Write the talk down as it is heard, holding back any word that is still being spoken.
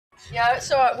Yeah,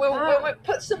 it's all right. We'll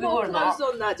put some more clothes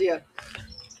on, Nadia.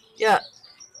 Yeah.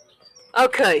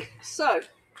 Okay, so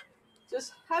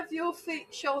just have your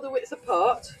feet shoulder width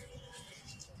apart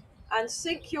and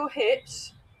sink your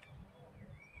hips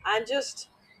and just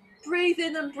breathe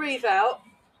in and breathe out.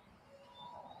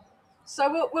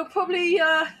 So we'll probably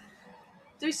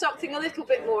do something a little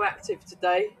bit more active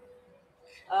today.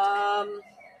 Yeah,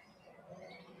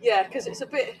 because it's a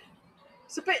bit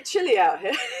chilly out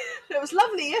here. It was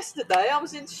lovely yesterday. I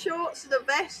was in shorts and a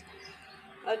vest.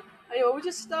 And anyway, we'll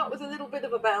just start with a little bit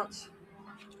of a bounce.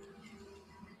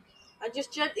 And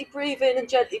just gently breathe in and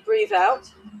gently breathe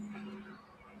out.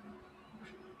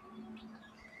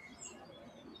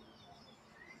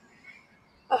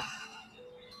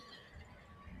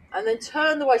 And then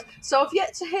turn the waist. So I've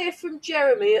yet to hear from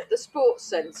Jeremy at the sports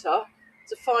centre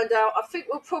to find out. I think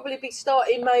we'll probably be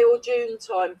starting May or June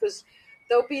time because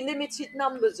there'll be limited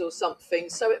numbers or something.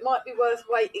 So it might be worth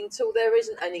waiting till there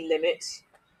isn't any limits.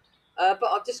 But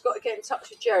I've just got to get in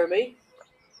touch with Jeremy.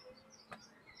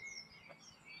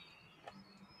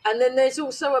 And then there's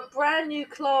also a brand new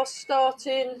class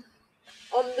starting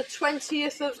on the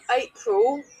 20th of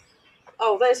April.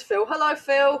 Oh, there's Phil. Hello,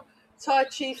 Phil. Tai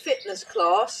Chi fitness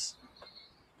class.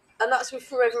 And that's with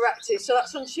Forever Active. So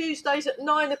that's on Tuesdays at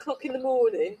 9 o'clock in the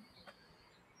morning,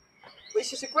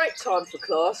 which is a great time for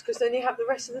class because then you have the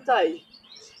rest of the day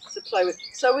to play with.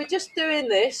 So we're just doing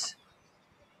this.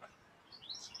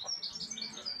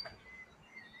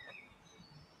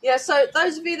 Yeah, so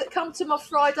those of you that come to my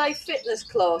Friday fitness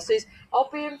classes, I'll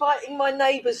be inviting my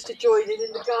neighbours to join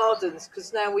in the gardens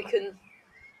because now we can.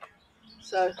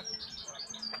 So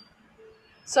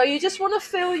you just want to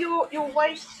feel your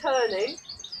waist turning.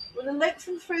 You want to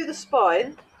lengthen through the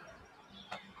spine.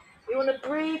 You want to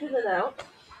breathe in and out.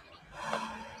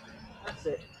 That's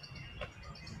it.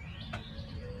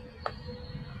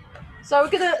 So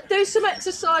we're going to do some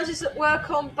exercises that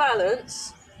work on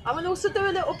balance. I'm going to also do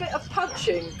a little bit of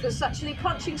punching because actually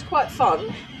punching's quite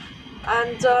fun.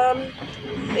 And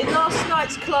in last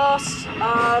night's class,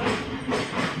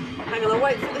 hang on, I'll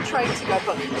wait for the train to go.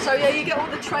 So yeah, you get all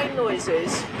the train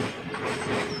noises.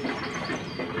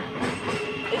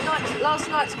 In last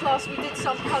night's class, we did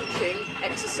some punching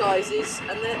exercises,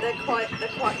 and they're quite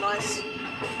nice.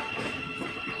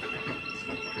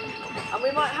 And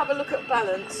we might have a look at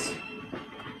balance.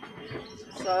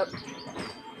 So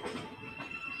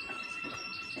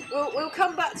we'll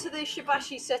come back to the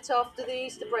Shibashi set after the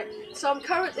Easter break. So I'm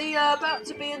currently about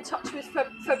to be in touch with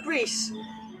Fabrice.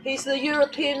 He's the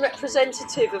European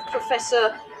representative of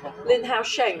Professor Lin Hao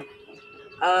Sheng,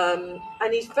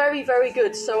 and he's very, very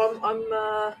good. So I'm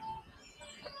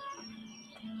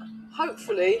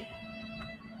hopefully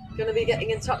going to be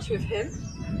getting in touch with him.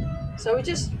 So we're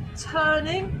just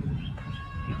turning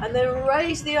and then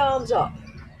raise the arms up.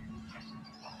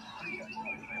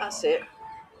 That's it.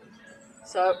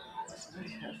 So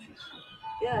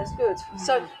yeah, it's good.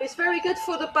 So it's very good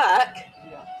for the back.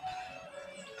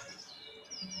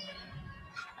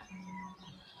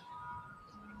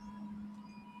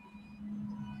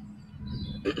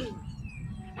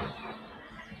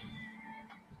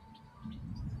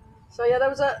 So yeah,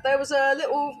 there was a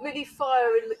little mini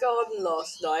fire in the garden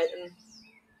last night, and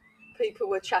people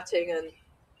were chatting and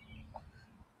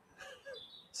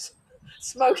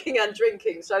smoking and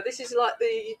drinking. So this is like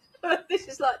the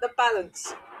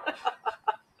balance.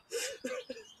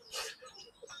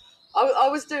 I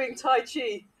was doing Tai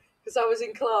Chi because I was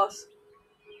in class.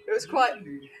 It was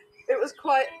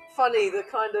quite funny, the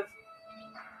kind of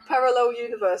parallel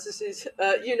universes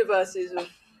of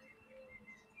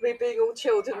me being all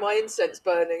chilled and my incense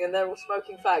burning, and they're all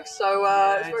smoking fags. So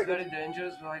it's very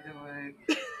dangerous, by the way.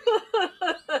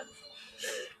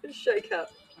 Shake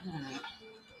up.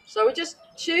 So we just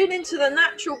tune into the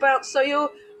natural bounce.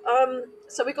 So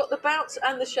so we got the bounce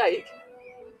and the shake.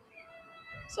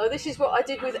 So this is what I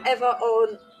did with Eva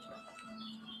on,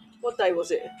 what day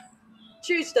was it?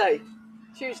 Tuesday.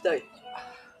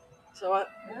 So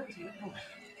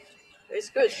it's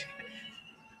good.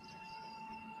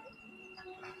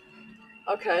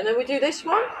 Okay, and then we do this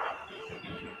one.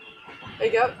 There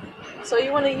you go. So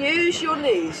you want to use your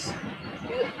knees.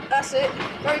 That's it.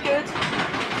 Very good.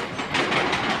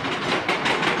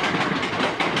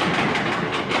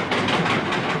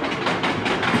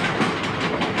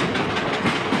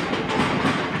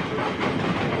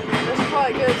 That's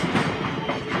quite good.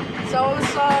 So I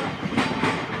was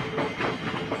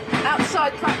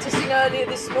outside practicing earlier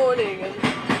this morning, and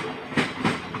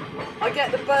I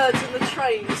get the birds and the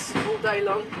trains all day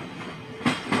long.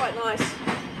 Quite nice.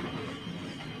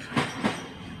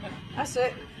 That's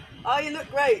it. Oh, you look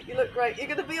great. You look great. You're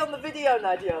going to be on the video,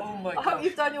 Nadia. Oh my I hope gosh.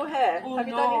 you've done your hair. Oh, Have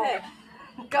you done your no. hair?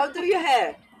 Go and do your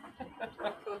hair.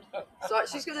 So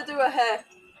she's going to do her hair.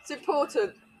 It's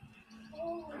important.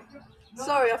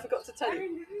 Sorry, I forgot to tell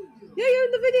you. Yeah, you're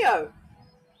in the video.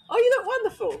 Oh, you look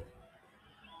wonderful.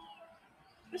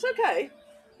 It's okay.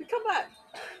 You come back.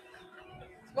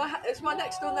 It's my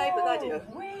next door neighbour, Nadia.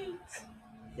 Wait.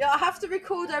 Yeah, I have to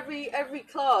record every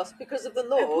class because of the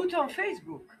law. I put on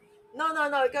Facebook. No,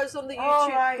 it goes on the All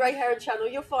YouTube right. Grey Heron channel.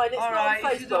 You're fine. It's All not right,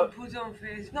 on if you don't Facebook. put on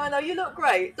Facebook. No, you look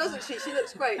great, doesn't she? She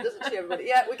looks great, doesn't she, everybody?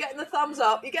 Yeah, we're getting the thumbs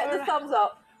up. You're getting the thumbs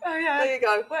up. Oh, yeah. There you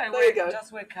go. Well, there you go.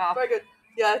 Just wake up. Very good.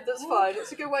 Yeah, that's fine.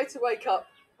 It's a good way to wake up.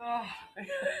 Oh.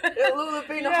 It'll all have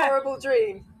been a Yeah. horrible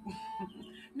dream.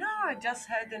 No, I just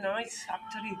had a nice,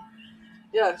 actually,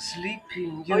 Yeah.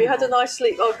 sleeping. Oh, you had a nice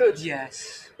sleep. Oh, good.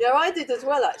 Yes. Yeah, I did as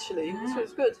well, actually. This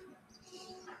was good.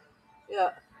 Yeah.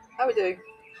 How we doing?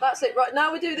 That's it. Right,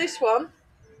 now we do this one.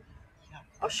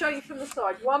 I'll show you from the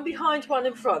side. One behind, one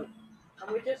in front.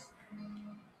 And we just...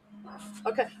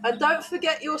 Okay. And don't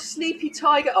forget your sleepy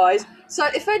tiger eyes. So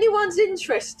if anyone's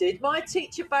interested, my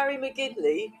teacher, Barry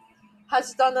McGinley,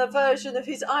 has done a version of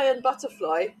his Iron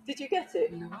Butterfly. Did you get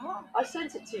it? No. I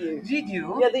sent it to you. Did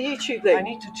you? Yeah, the YouTube I link.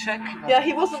 need to check. That. Yeah,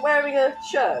 he wasn't wearing a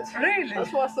shirt. Really?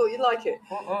 That's why I thought you'd like it.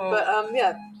 Uh-oh. But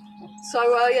yeah.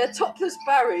 So yeah, Topless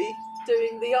Barry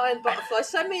doing the Iron Butterfly.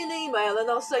 Send me an email and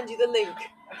I'll send you the link.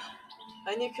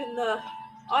 And you can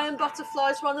Iron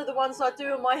Butterfly is one of the ones I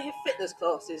do in my fitness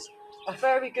classes.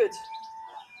 Very good.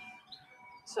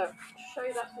 So show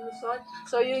you that from the side.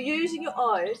 So you're using your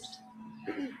eyes.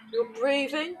 You're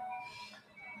breathing.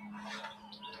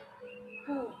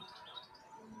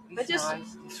 And just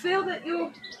feel that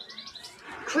you're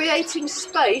creating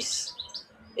space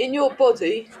in your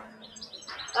body.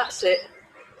 That's it.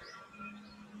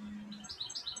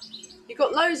 You've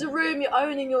got loads of room, you're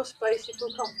owning your space, you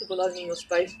feel comfortable owning your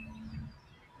space.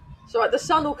 So right, the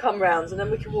sun will come round and then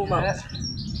we can warm up.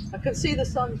 I can see the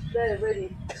sun's there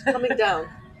ready. It's coming down.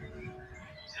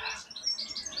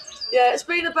 Yeah,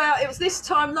 it was this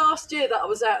time last year that I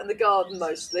was out in the garden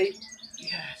mostly.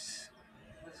 Yes.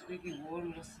 It was really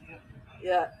warm last year.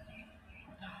 Yeah.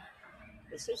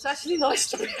 It's actually nice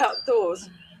to be outdoors.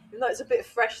 Even though it's a bit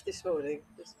fresh this morning.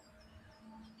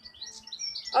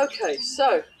 Okay,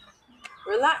 so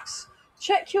relax.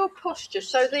 Check your posture.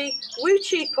 So the Wu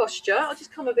Chi posture, I'll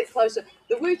just come a bit closer.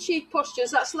 The Wu Chi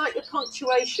postures, that's like your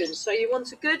punctuation. So you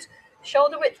want a good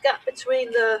shoulder width gap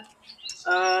between the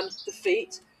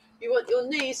feet. You want your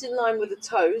knees in line with the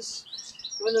toes.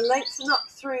 You want to lengthen up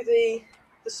through the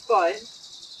spine.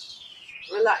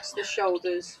 Relax the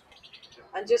shoulders.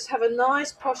 And just have a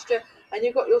nice posture. And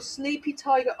you've got your sleepy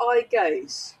tiger eye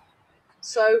gaze.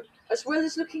 So as well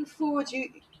as looking forward, you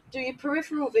do your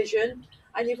peripheral vision.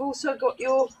 And you've also got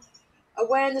your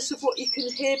awareness of what you can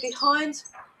hear behind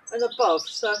and above.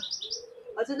 So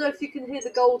I don't know if you can hear the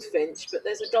goldfinch, but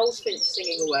there's a goldfinch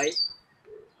singing away.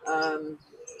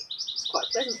 It's quite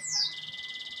pleasant.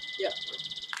 Yeah.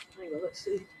 Hang on, let's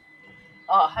see.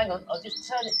 Hang on. I'll just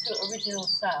turn it to original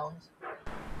sound.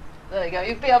 There you go.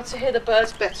 You'll be able to hear the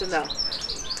birds better now.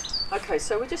 Okay,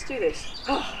 so we just do this.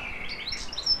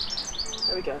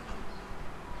 There we go.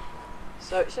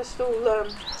 So it's just all...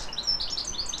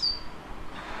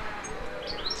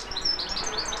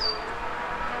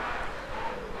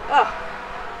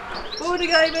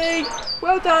 Morning, Amy.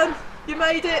 Well done. You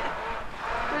made it.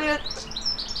 Brilliant.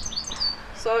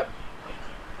 So,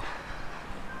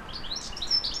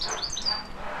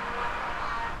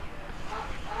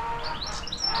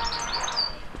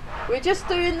 we're just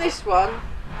doing this one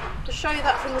to show you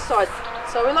that from the side.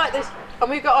 So we're like this, and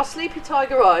we've got our sleepy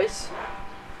tiger eyes.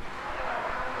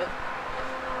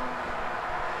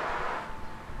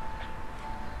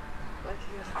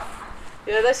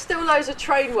 Yeah, there's still loads of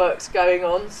train works going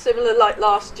on, similar like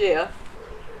last year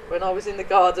when I was in the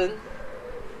garden.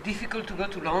 Difficult to go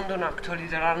to London, actually.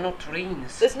 There are no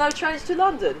trains. There's no trains to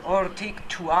London? Or take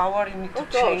 2 hours, you need to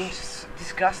change.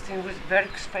 Disgusting, with very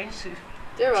expensive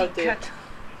dear ticket. Oh dear.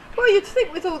 Well, you'd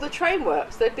think with all the train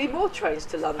works there'd be more trains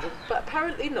to London, but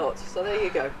apparently not. So there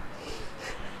you go.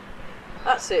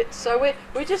 That's it. So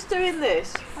we're just doing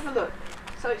this. Have a look.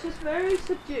 So it's just very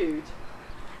subdued.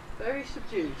 Very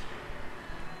subdued.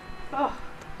 Oh.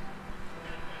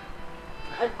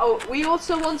 And we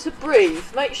also want to breathe.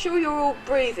 Make sure you're all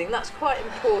breathing. That's quite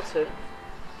important.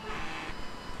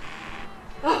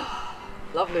 Oh,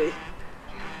 lovely.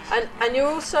 And you're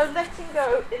also letting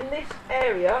go in this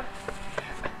area,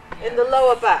 in the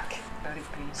lower back.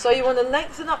 So you want to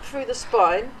lengthen up through the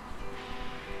spine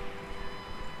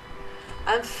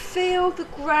and feel the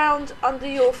ground under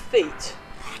your feet.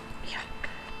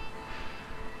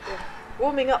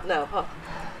 Warming up now, huh?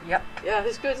 Yep. Yeah,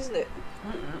 it's good, isn't it?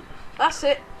 That's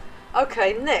it.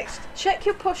 Okay, next. Check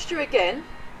your posture again.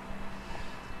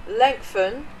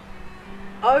 Lengthen.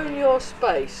 Own your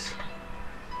space.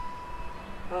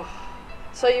 Oh.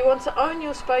 So you want to own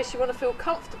your space, you want to feel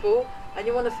comfortable, and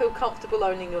you want to feel comfortable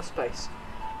owning your space.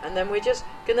 And then we're just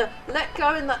going to let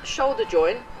go in that shoulder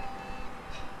joint.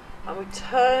 And we're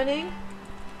turning.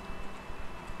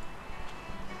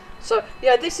 So,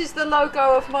 yeah, this is the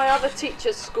logo of my other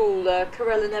teacher's school,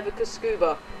 Corella Nevica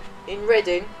Scuba, in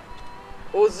Reading.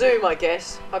 Or Zoom, I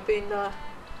guess. I've been...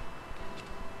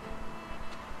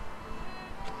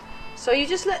 So you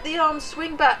just let the arms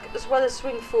swing back as well as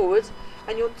swing forward.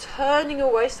 And you're turning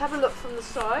your waist. Have a look from the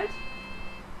side.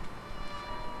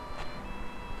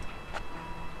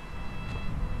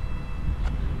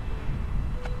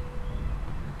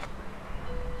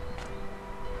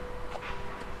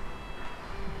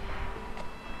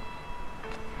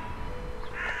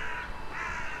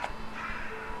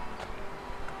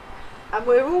 And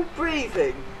we're all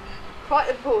breathing. Quite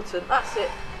important. That's it.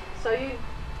 So you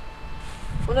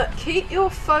want to keep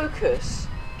your focus.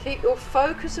 Keep your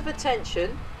focus of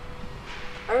attention.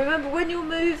 And remember, when you're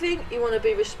moving, you want to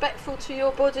be respectful to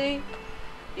your body.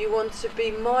 You want to be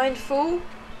mindful.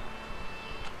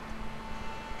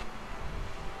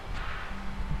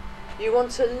 You want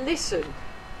to listen.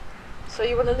 So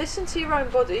you want to listen to your own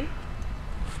body.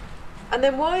 And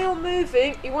then while you're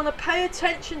moving, you want to pay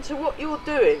attention to what you're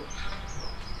doing.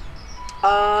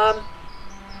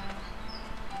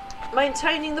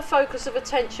 Maintaining the focus of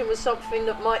attention was something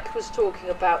that Mike was talking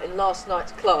about in last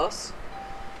night's class.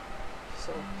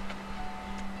 So,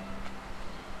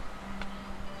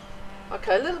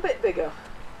 okay, a little bit bigger.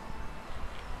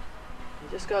 You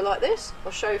just go like this.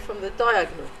 I'll show you from the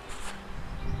diagonal.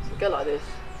 So go like this,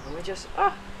 and we just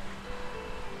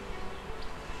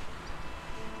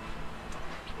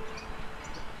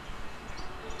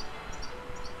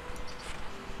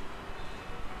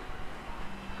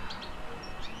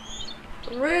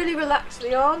really relax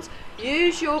the arms.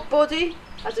 Use your body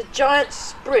as a giant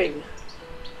spring.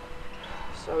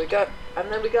 So we go, and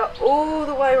then we go all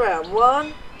the way around.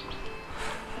 1,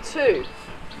 2,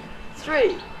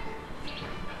 3,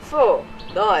 4.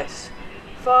 Nice.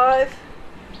 5,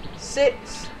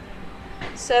 6,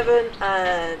 7,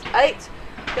 and 8.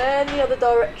 Then the other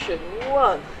direction.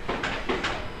 1,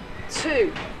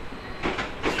 2,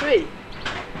 3,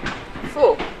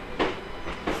 4,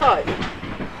 5,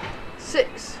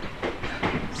 6,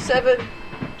 7,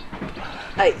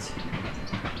 8.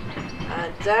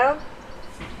 And down.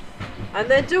 And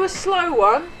then do a slow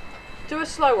one. Do a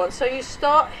slow one. So you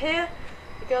start here.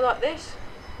 You go like this.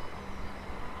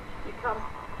 You come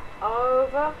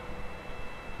over.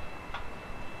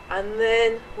 And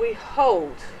then we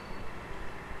hold.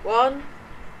 1,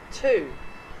 2,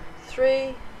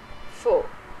 3, 4,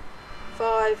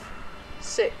 5,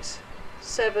 6,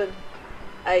 7,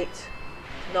 8,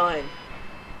 9,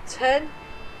 10.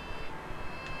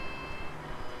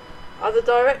 Other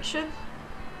direction.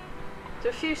 Do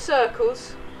a few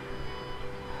circles.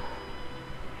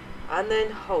 And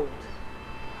then hold.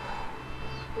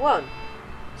 1,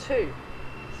 2,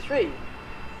 3,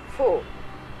 4,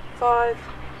 5,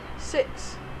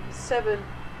 6, 7,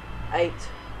 8,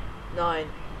 9,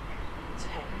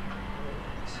 10.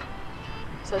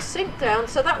 So sink down.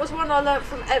 So that was one I learnt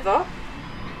from Eva.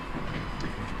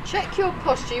 Check your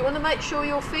posture. You want to make sure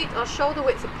your feet are shoulder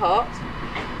width apart.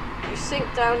 You sink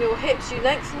down your hips, you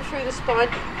lengthen through the spine.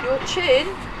 Your chin,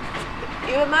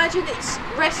 you imagine it's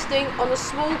resting on a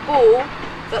small ball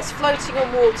that's floating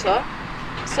on water.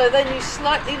 So then you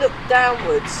slightly look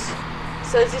downwards.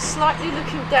 So you're slightly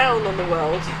looking down on the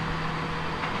world.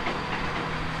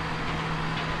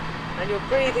 And you're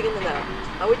breathing in and out.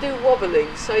 And we do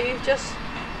wobbling. So you just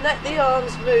let the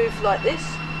arms move like this.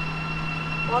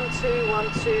 1, 2,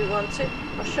 1, 2, 1, 2.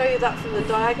 I'll show you that from the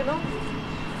diagonal.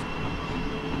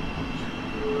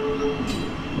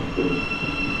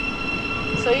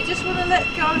 So you just want to let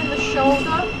go in the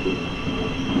shoulder.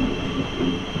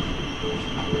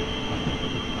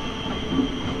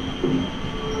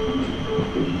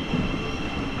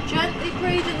 Gently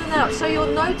breathe in and out. So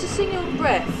you're noticing your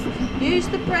breath. Use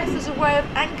the breath as a way of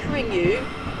anchoring you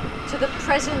to the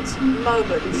present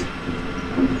moment.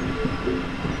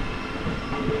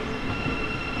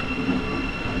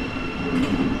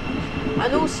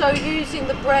 And also using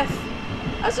the breath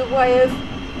as a way of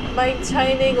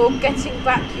maintaining or getting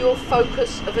back your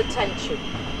focus of attention.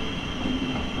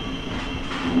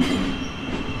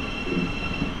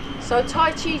 So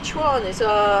Tai Chi Chuan is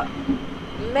a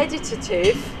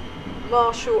meditative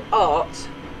martial art.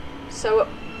 So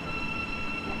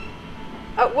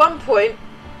at one point,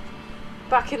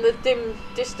 back in the dim,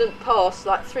 distant past,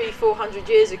 like 300-400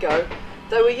 years ago,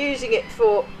 they were using it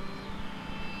for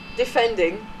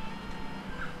defending.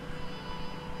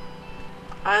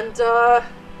 And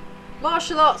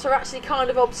martial arts are actually kind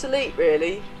of obsolete,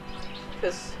 really,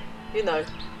 because, you know,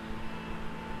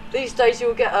 these days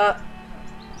you'll get a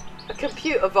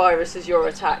computer virus as your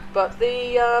attack, but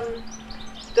the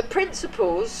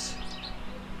principles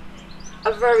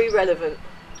are very relevant.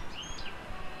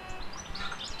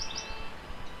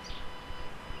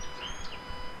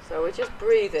 So we're just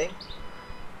breathing.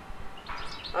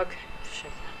 Okay,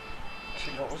 shake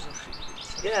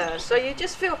it. Yeah, so you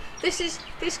just feel this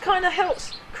kind of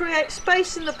helps create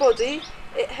space in the body.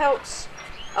 It helps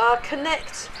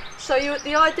connect. So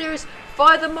the idea is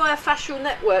via the myofascial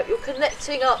network, you're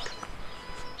connecting up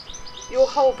your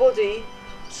whole body,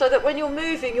 so that when you're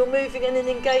moving in an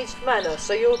engaged manner.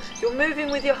 So you're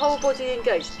moving with your whole body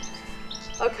engaged.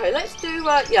 Okay, let's do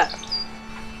yeah.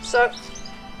 So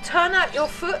turn out your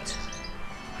foot,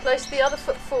 place the other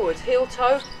foot forward, heel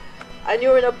toe, and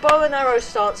you're in a bow and arrow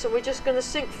stance, and we're just going to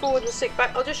sink forward and sink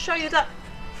back. I'll just show you that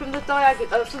from the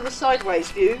from the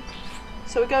sideways view.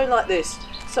 So we're going like this.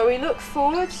 So we look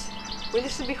forwards, we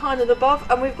listen behind and above,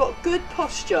 and we've got good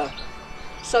posture.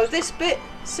 So this bit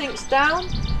sinks down,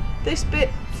 this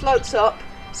bit floats up,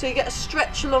 so you get a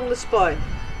stretch along the spine.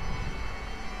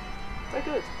 Very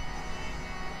good.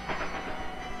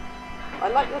 I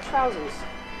like your trousers.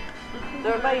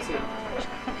 They're amazing.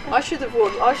 I should have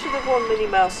worn Minnie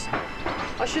Mouse.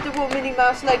 I should have worn Minnie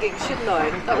Mouse leggings, shouldn't I?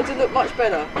 That would have looked much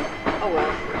better. Oh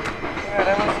well. Yeah,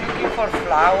 I was looking for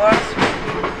flowers.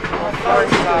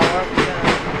 Flowers.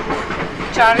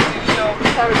 Yeah. Charity shop.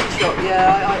 Charity shop.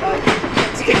 Yeah, I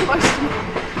had to get most of them.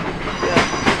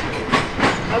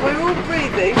 Yeah. And we're all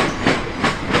breathing.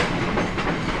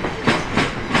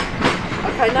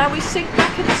 Okay, now we sink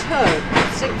back and turn.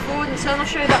 Sink forward and turn. I'll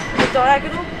show you that from the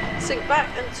diagonal. Sink back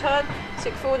and turn,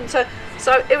 sink forward and turn.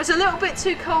 So it was a little bit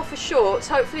too cold for shorts.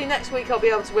 Hopefully next week I'll be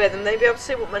able to wear them. They'll be able to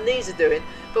see what my knees are doing.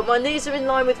 But my knees are in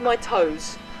line with my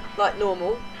toes, like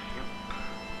normal.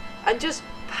 And just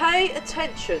pay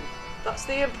attention. That's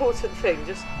the important thing.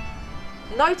 Just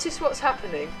notice what's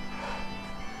happening.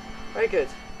 Very good.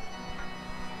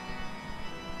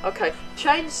 Okay,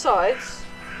 change sides.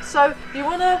 So you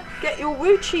want to get your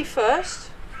Wu Chi first,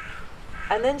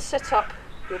 and then set up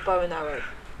your bow and arrow.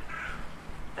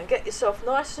 And get yourself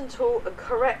nice and tall and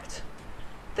correct,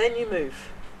 then you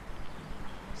move.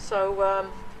 So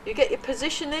you get your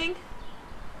positioning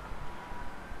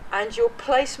and your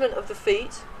placement of the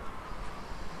feet,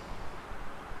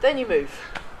 then you move.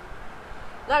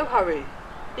 No hurry.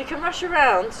 You can rush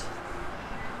around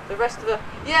the rest of the...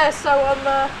 Yeah, so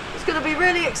it's going to be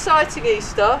really exciting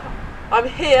Easter. I'm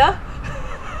here.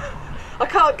 I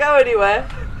can't go anywhere.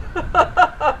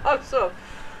 I'm sorry.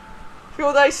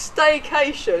 4-day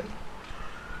staycation,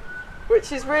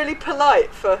 which is really polite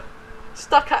for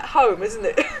stuck at home, isn't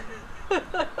it?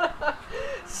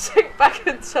 Sink back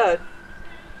and turn.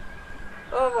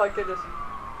 Oh my goodness.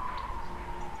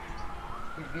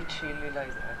 It'd be chilly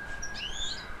like that,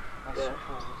 I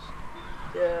suppose.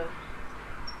 Yeah.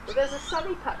 But there's a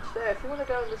sunny patch there if you want to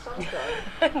go in the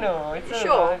sunshine. No, it's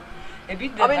sure. alright. I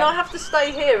mean, I have to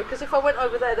stay here because if I went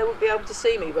over there, they wouldn't be able to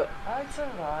see me. But it's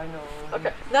alright, no.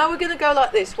 Okay, now we're going to go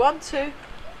like this. 1, 2,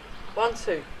 1,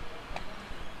 2.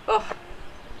 Oh.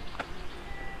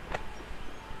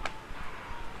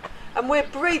 And we're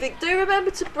breathing. Do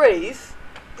remember to breathe.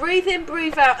 Breathe in,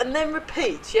 breathe out, and then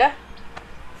repeat. Yeah.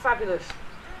 Fabulous.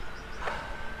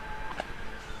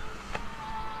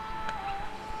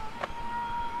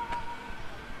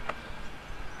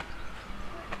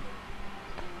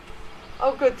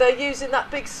 Oh good, they're using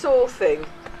that big saw thing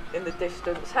in the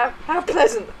distance. How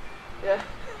pleasant. Yeah.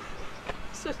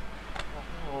 It's just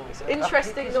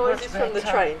interesting noises from the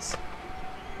trains.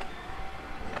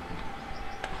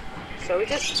 So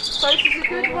this is a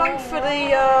good one for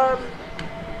the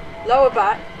lower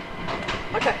back.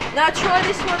 Okay, now try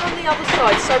this one on the other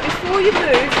side. So before you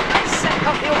move, set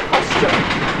up your posture.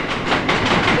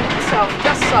 Look yourself,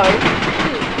 just so.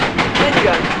 There you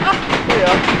go. Ah, there you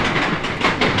are.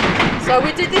 So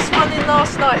we did this one in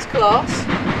last night's class.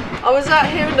 I was out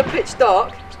here in the pitch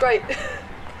dark. It's great.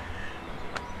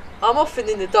 I'm often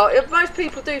in the dark. Most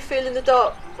people do feel in the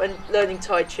dark when learning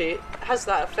Tai Chi. It has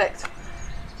that effect.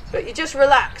 But you just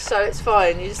relax, so it's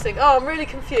fine. You just think, oh, I'm really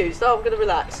confused. Oh, I'm going to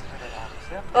relax.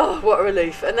 Oh, what a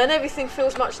relief. And then everything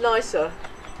feels much nicer.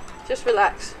 Just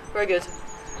relax. Very good.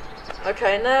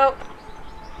 Okay, now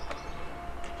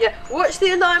Yeah, watch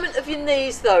the alignment of your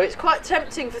knees though. It's quite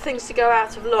tempting for things to go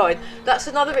out of line. That's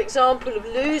another example of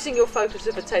losing your focus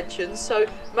of attention. So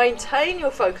maintain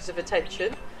your focus of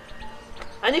attention.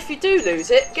 And if you do lose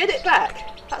it, get it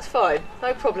back. That's fine,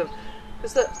 no problem.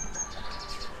 Because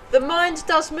the mind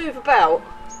does move about.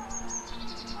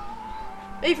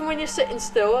 Even when you're sitting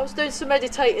still. I was doing some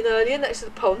meditating earlier next to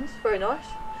the pond. Very nice.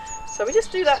 So we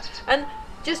just do that. And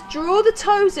just draw the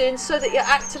toes in so that you're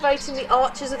activating the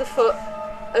arches of the foot,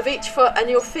 of each foot, and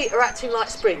your feet are acting like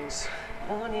springs.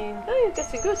 Morning. Oh, you're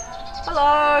getting good.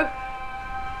 Hello.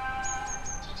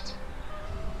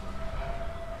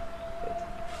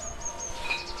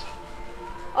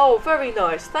 Oh, very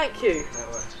nice. Thank you.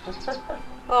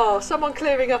 Oh, someone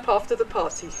clearing up after the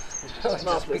party.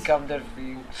 Just become there for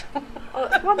you. Oh,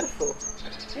 that's wonderful.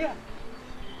 Yeah.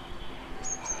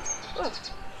 Oh,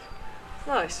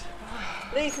 nice.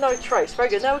 Leave no trace. Very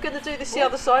good. Now we're going to do this the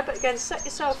other side, but again, set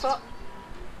yourself up,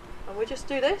 and we just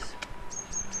do this.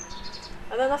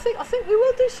 And then I think we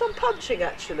will do some punching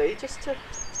actually, just to.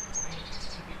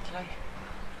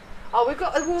 Oh, we've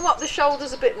got to warm up the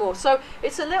shoulders a bit more. So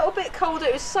it's a little bit colder.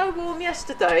 It was so warm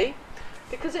yesterday.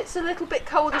 Because it's a little bit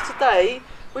colder today,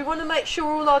 we want to make sure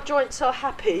all our joints are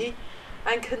happy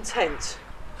and content.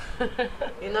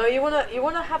 You know, you want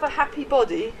to have a happy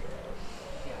body.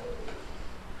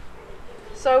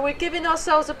 So we're giving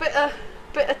ourselves a bit of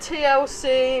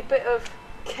TLC, a bit of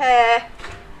care.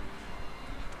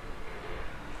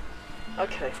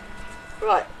 Okay,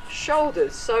 right,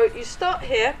 shoulders. So you start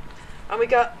here, and we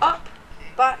go up,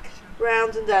 back,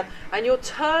 round and down, and you're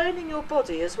turning your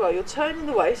body as well. You're turning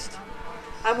the waist.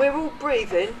 And we're all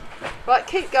breathing. Right,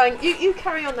 keep going. You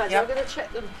carry on, Nadia. Yep. I'm going to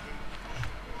check them.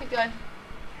 Keep going.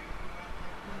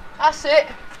 That's it.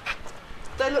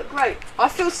 They look great. I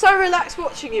feel so relaxed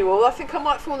watching you all. I think I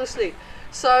might fall asleep.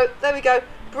 So, there we go.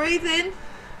 Breathe in.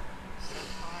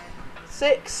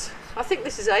 6. I think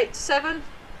this is 8. 7.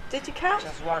 Did you count?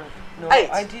 Just 1. No, 8.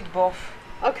 I did both.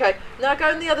 Okay, now go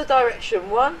in the other direction.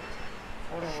 1.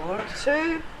 Forward.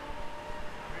 2.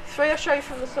 3. I'll show you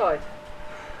from the side.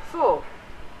 4.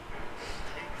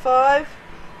 5,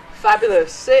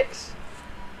 fabulous, 6,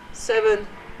 7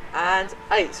 and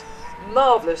 8.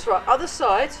 Marvellous. Right, other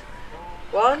side.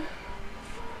 1,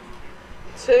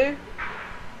 2,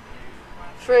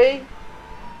 3,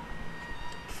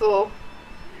 4,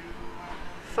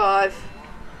 5,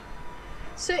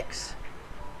 6,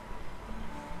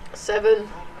 7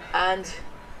 and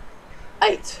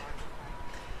 8.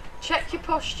 Check your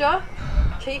posture.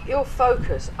 Keep your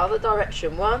focus. Other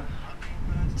direction. 1,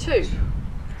 2,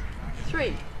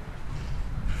 3,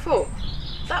 4.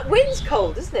 That wind's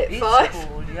cold, isn't it? It's 5,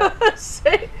 cold, yeah.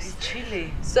 6, It's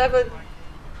chilly. 7,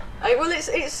 8. Well, it's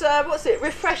what's it?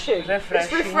 Refreshing.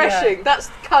 Refreshing. It's refreshing. Yeah. That's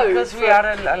code. Because we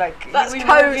are like. That's we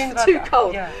code moving, for too but,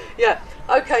 cold. Yeah. Yeah.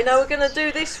 Okay. Now we're going to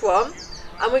do this one,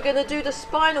 and we're going to do the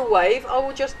spinal wave. I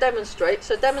will just demonstrate.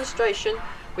 So demonstration.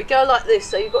 We go like this.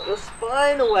 So you've got your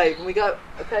spinal wave, and we go.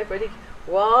 Okay, ready?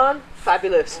 1,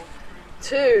 fabulous.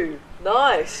 2,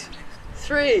 nice.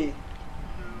 3,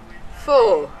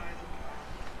 4,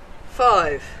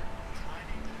 5,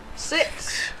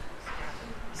 6,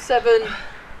 7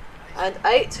 and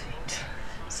 8.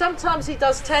 Sometimes he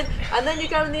does 10, and then you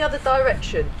go in the other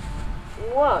direction.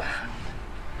 1,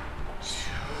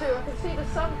 2, I can see the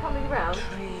sun coming round.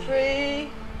 3,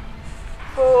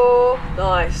 4,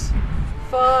 nice.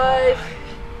 5,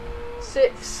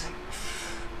 6,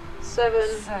 7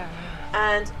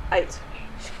 and 8.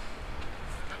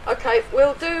 Okay,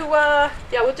 we'll do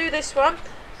we'll do this one.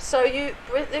 So you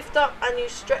lift up and you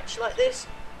stretch like this.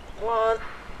 1,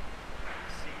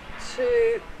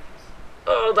 2,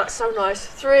 oh, that's so nice.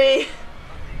 3,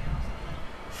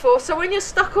 4. So when you're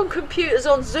stuck on computers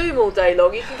on Zoom all day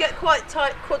long, you can get quite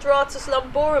tight quadratus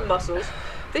lumborum muscles.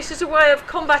 This is a way of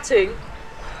combating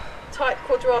tight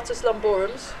quadratus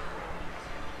lumborums.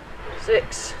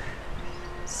 6,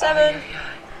 7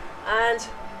 and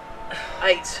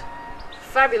 8.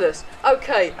 Fabulous.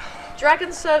 Okay,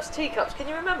 dragon serves teacups. Can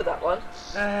you remember that one?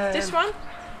 This one?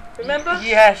 Remember?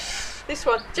 Yes. This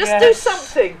one. Just yes. do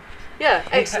something. Yeah,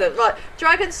 excellent. Right,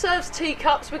 dragon serves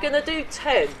teacups. We're going to do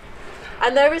 10.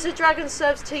 And there is a dragon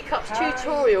serves teacups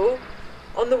tutorial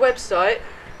on the website.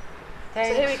 Thanks.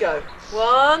 So here we go.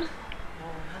 1.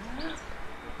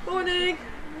 Morning.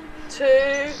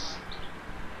 2.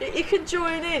 You can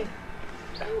join in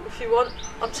if you want.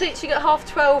 I'm teaching at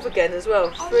 12:30 again as well.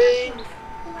 3,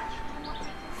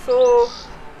 4.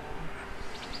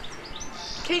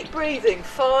 Keep breathing.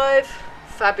 5.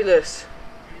 Fabulous.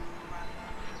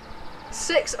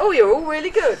 6. Oh, you're all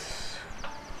really good.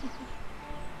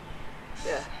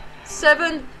 Yeah.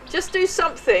 7. Just do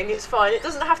something, it's fine. It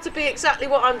doesn't have to be exactly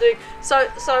what I'm doing. So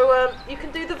you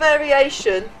can do the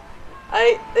variation.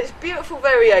 It's beautiful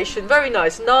variation, very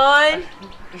nice. 9.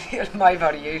 My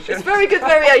variation. It's very good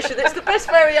variation. It's the best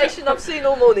variation I've seen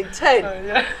all morning. 10.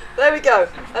 Yeah. There we go.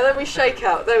 And then we shake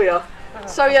out. There we are.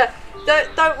 So yeah,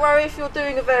 don't worry if you're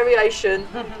doing a variation.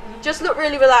 Just look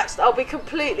really relaxed. I'll be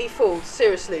completely fooled.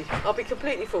 Seriously, I'll be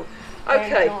completely fooled.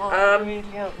 Okay.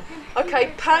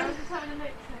 Okay.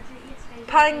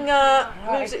 Pang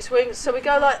music swings. So we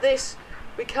go like this.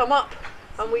 We come up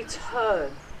and we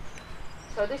turn.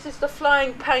 So this is the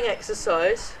flying Pang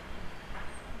exercise.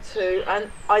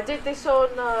 And I did this on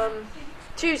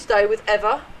Tuesday with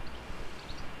Eva,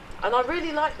 and I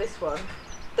really like this one.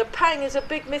 The Pang is a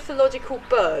big mythological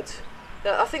bird.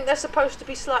 I think they're supposed to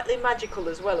be slightly magical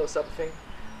as well or something.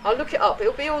 I'll look it up.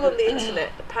 It'll be all on the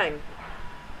internet, the Pang.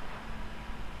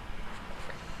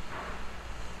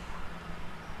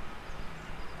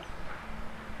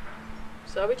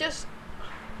 So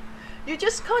you're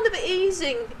just kind of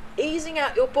easing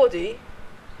out your body.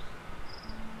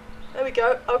 There we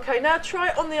go. Okay, now try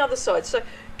it on the other side. So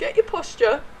get your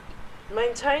posture,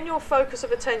 maintain your focus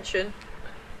of attention,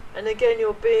 and again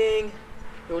you're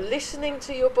listening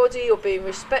to your body, you're being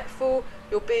respectful,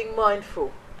 you're being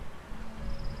mindful.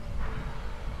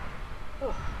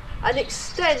 Oh. And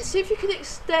extend, see if you can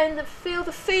extend and feel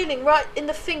the feeling right in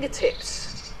the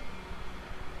fingertips.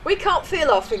 We can't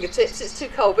feel our fingertips, it's too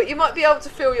cold, but you might be able to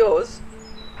feel yours.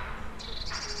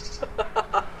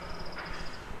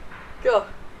 God.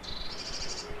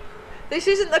 This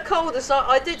isn't the coldest.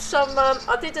 I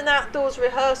did an outdoors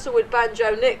rehearsal with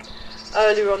Banjo Nick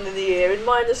earlier on in the year in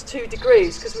 -2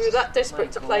 degrees because we were that desperate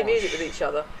to play music with each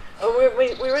other. And we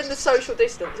were in the social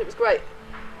distance. It was great.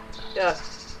 Yeah.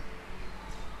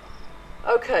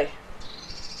 Okay.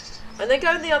 And then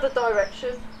go in the other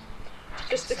direction.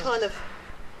 Just to kind of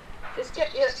just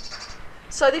get your.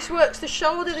 So this works the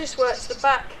shoulder. This works the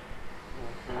back.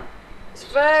 It's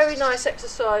a very nice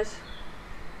exercise.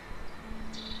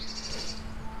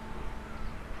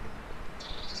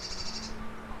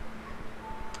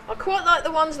 I quite like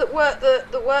the ones that work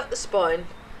the spine,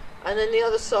 and then the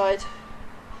other side.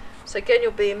 So again,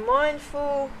 you're being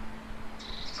mindful.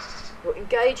 You're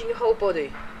engaging your whole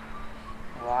body.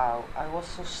 Wow, I was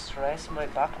so stressed. My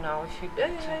back now. If you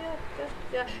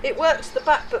yeah. It works the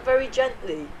back, but very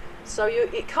gently. So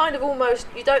it kind of almost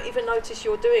you don't even notice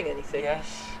you're doing anything.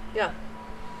 Yes. Yeah.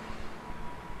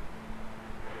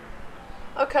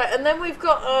 Okay, and then we've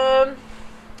got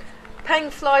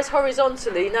Pang flies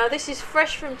horizontally. Now this is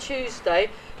fresh from Tuesday.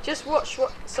 Just watch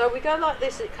what. So we go like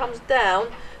this. It comes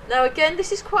down. Now again,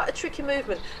 this is quite a tricky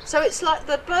movement. So it's like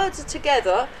the birds are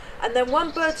together, and then one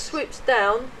bird swoops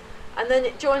down, and then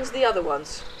it joins the other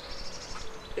ones.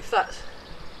 If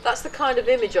that's the kind of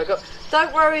image I got.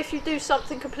 Don't worry if you do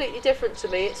something completely different to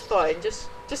me. It's fine.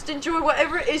 Just enjoy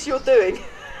whatever it is you're doing.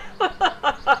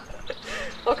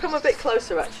 I'll come a bit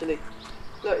closer actually.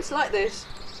 Look, it's like this.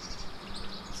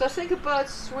 So think of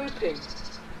birds swooping.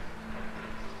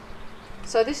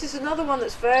 So this is another one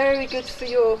that's very good for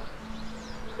your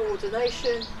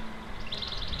coordination.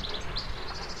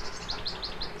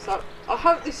 So I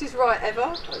hope this is right,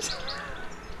 Eva.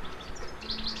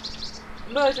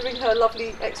 Murdering her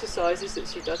lovely exercises that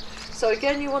she does. So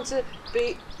again, you want to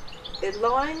be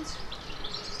aligned.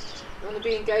 You want to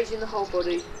be engaging the whole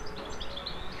body.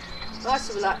 Nice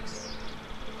and relaxed.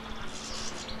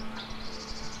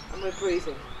 And we're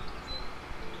breathing.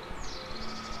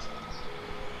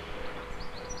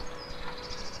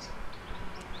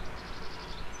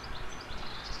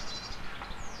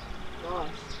 Nice.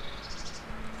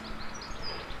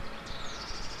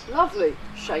 Lovely.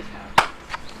 Shake out.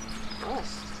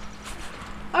 Nice.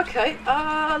 Okay,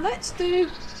 let's do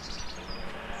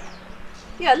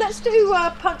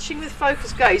punching with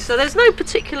focus gaze. So there's no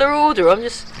particular order. I'm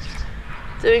just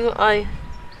doing what I'm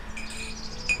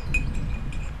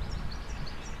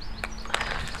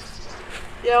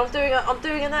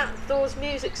doing an outdoors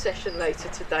music session later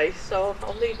today, so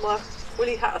I'll need my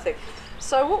woolly hat, I think.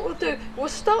 So what we'll do, we'll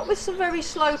start with some very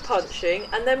slow punching,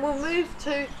 and then we'll move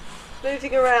to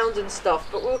moving around and stuff.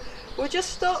 But we'll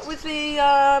just start with the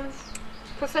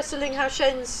Professor Ling Hao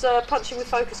Shen's punching with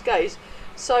focus gaze.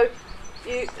 So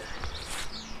you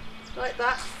like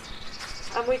that,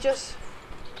 and we just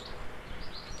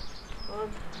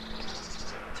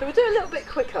so we'll do a little bit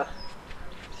quicker.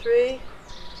 3,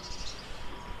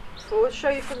 4. Show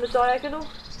you from the diagonal.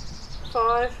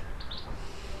 5,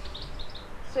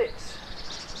 6,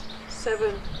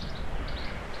 7,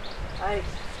 8,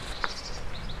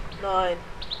 9,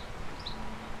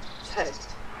 10.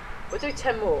 We'll do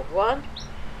 10 more. 1,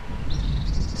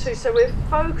 2. So we're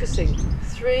focusing.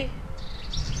 3,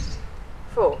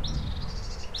 4,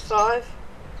 5,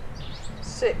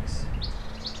 6,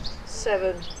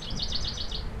 7,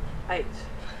 8,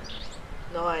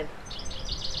 9,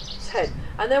 10.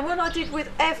 And then what I did with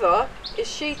Eva is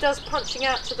she does punching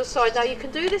out to the side. Now you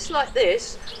can do this like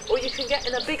this, or you can get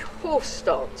in a big horse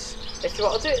stance. If you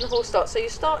want, I'll do it in the horse stance. So you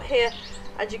start here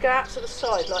and you go out to the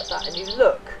side like that, and you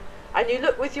look. And you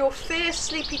look with your fierce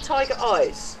sleepy tiger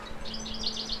eyes.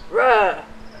 Rah!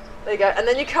 There you go. And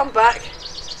then you come back,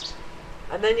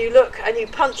 and then you look and you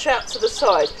punch out to the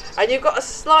side. And you've got a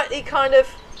slightly kind of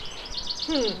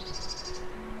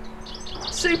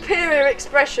superior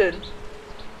expression.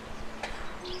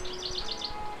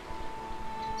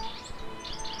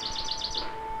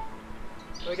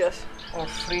 I guess. Or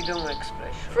freedom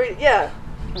expression. Yeah.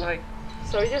 Like.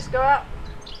 So you just go out.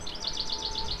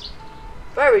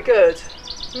 Very good.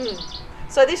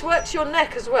 So this works your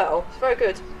neck as well. It's very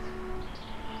good.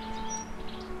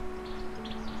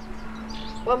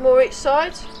 One more each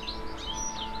side.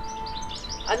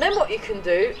 And then what you can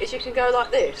do is you can go like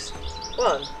this.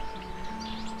 1,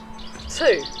 2.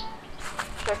 Show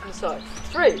from the side.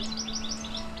 3,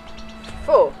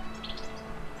 4,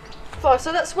 5.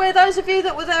 So that's where those of you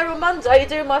that were there on Monday, you're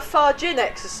doing my Farjin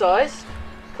exercise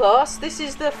class. This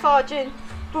is the Farjin.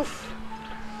 Poof.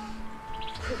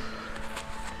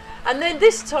 And then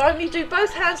this time you do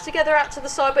both hands together out to the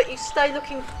side, but you stay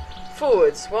looking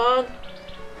forwards. 1,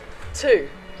 2,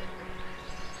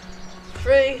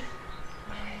 3,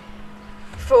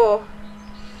 4,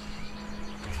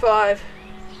 5,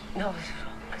 No.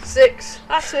 6.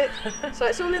 That's it. So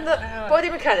it's all in the body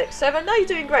mechanics. 7. No, you're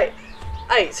doing great.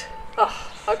 8.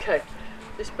 Oh, okay.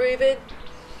 Just breathe in.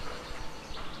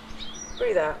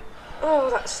 Breathe out. Oh,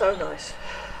 that's so nice.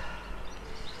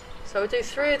 So we'll do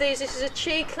 3 of these. This is a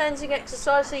chi cleansing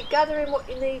exercise. So you gather in what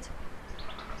you need,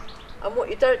 and what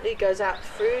you don't need goes out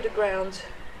through the ground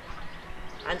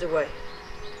and away.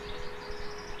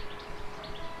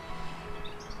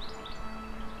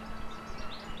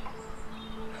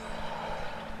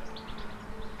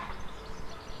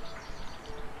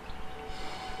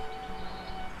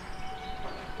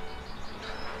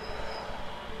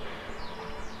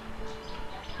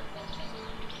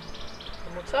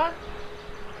 One more time.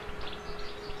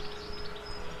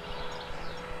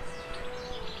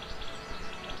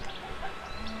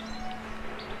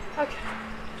 Okay,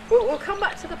 we'll come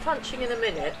back to the punching in a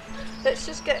minute. Let's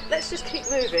just keep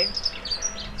moving.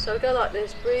 So go like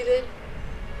this, breathe in,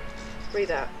 breathe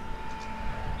out.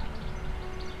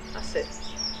 That's it.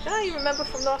 Now you remember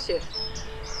from last year.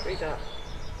 Breathe out.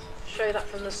 Show you that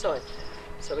from the side.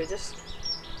 So we just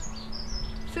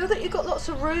feel that you've got lots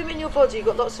of room in your body, you've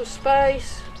got lots of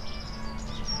space.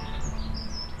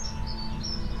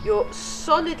 You're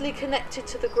solidly connected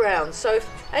to the ground, so if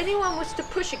anyone was to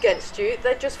push against you,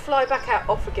 they'd just fly back out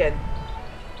off again.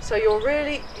 So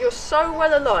you're so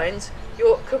well aligned,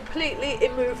 you're completely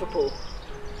immovable.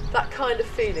 That kind of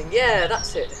feeling. Yeah,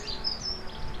 that's it.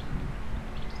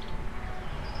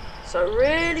 So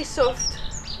really soft.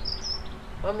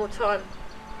 One more time.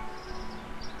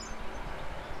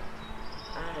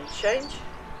 And change.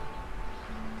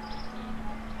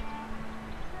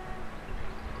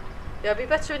 Yeah, it'll be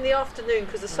better in the afternoon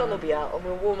because the sun will be out and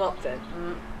we'll warm up then.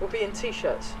 We'll be in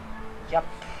t-shirts. Yep.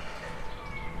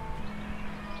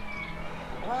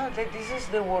 Well, this is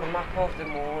the warm-up of the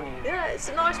morning. Yeah, it's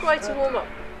a nice way to warm up.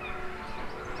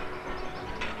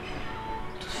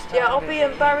 Yeah, I'll be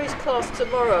in Barry's class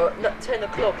tomorrow at 10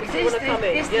 o'clock if you want to come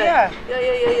in. Yeah.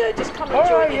 Just come and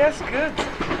join me. Yes, good.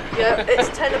 Yeah, it's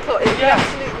 10 o'clock. It'll be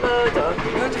absolute murder.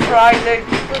 Good Friday.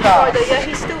 Good Friday. Yeah,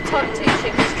 he's still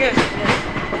teaching. It's good. Yeah.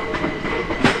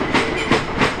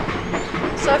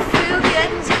 So feel the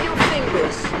ends of your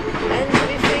fingers. Ends of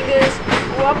your fingers.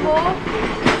 One more.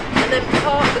 And then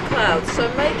part the clouds. So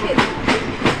make it.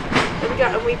 There we go.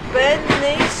 And we bend the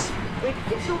knees.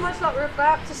 It's almost like we're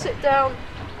about to sit down.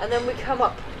 And then we come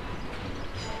up.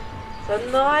 So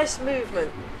nice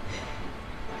movement.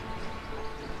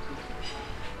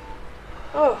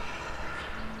 Oh,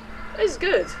 it's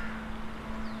good.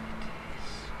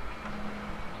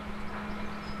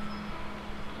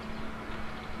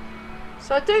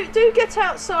 So do get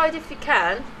outside if you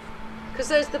can, because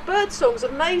there's the bird song's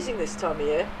amazing this time of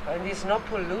year. And it's not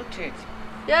polluted.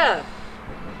 Yeah.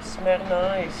 It smells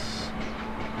nice.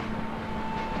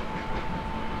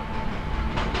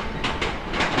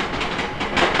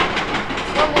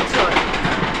 One more time.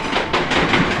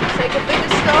 Take a bigger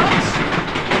stance.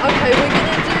 Okay, we're going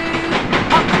to do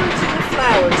upwards in the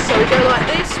flowers. So we go like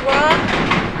this. 1,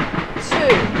 2.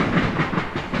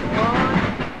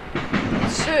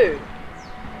 1, 2.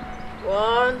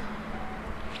 1,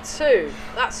 2.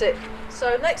 That's it.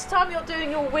 So next time you're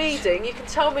doing your weeding, you can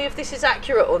tell me if this is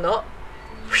accurate or not.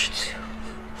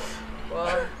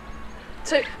 1,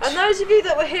 2. And those of you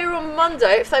that were here on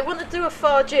Monday, if they want to do a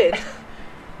Farge in,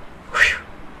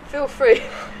 feel free.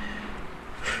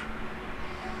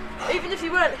 Even if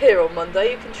you weren't here on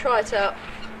Monday, you can try it out.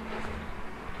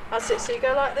 That's it. So you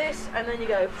go like this, and then you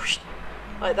go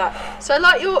like that. So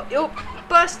like you're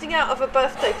bursting out of a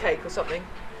birthday cake or something.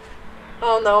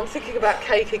 Oh no, I'm thinking about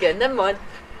cake again. Never mind.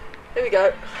 Here we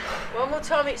go. One more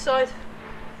time each side.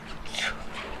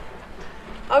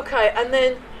 Okay, and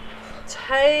then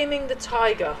taming the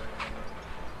tiger.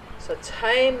 So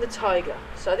tame the tiger.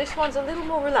 So this one's a little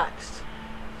more relaxed.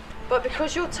 But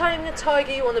because you're taming the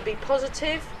tiger, you want to be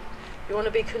positive. You want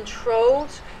to be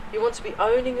controlled. You want to be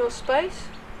owning your space.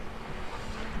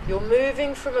 You're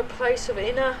moving from a place of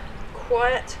inner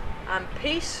quiet and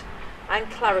peace and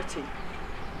clarity.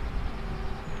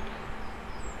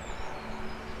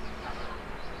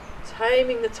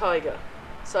 Taming the tiger.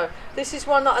 So this is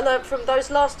one that I learnt from, those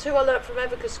last two I learnt from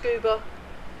Evika Scuba.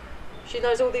 She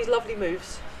knows all these lovely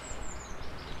moves.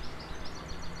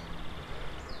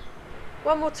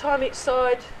 One more time each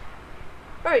side.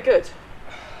 Very good.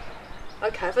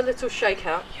 Okay, have a little shake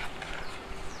out.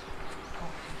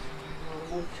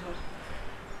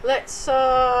 Let's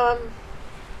yeah,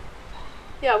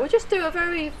 we'll just do a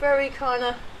very, very kind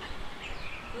of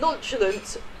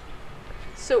nonchalant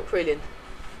silk reeling.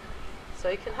 So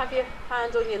you can have your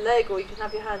hand on your leg, or you can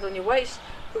have your hand on your waist,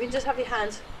 or you can just have your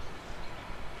hand.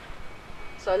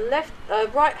 So left,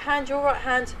 right hand, your right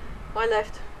hand, my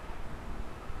left.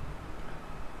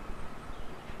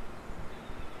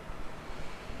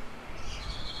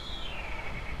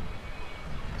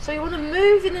 So you want to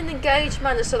move in an engaged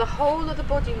manner, so the whole of the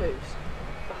body moves.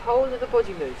 The whole of the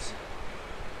body moves.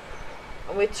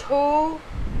 And we're tall.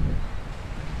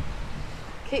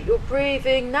 Keep your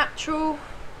breathing natural.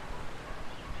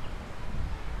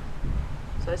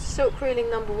 So silk reeling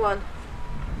number 1.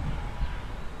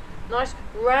 Nice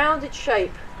rounded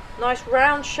shape. Nice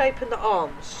round shape in the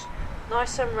arms.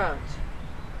 Nice and round.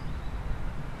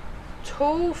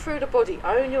 Tall through the body.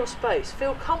 Own your space.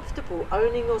 Feel comfortable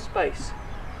owning your space.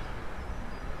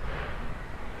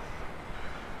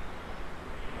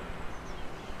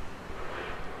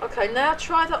 Okay, now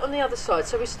try that on the other side.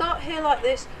 So we start here like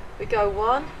this. We go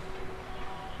 1,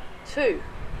 2,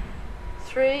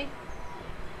 3,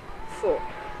 4.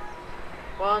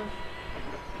 1,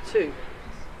 2,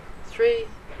 3,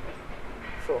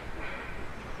 4.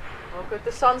 Oh good,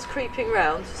 the sun's creeping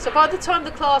round. So by the time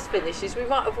the class finishes, we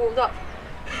might have warmed up.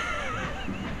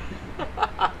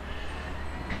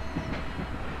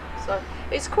 So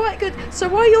it's quite good. So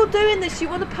while you're doing this, you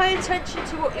want to pay attention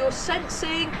to what you're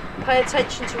sensing, pay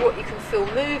attention to what you can feel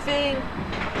moving,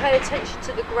 pay attention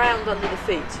to the ground under the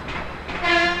feet.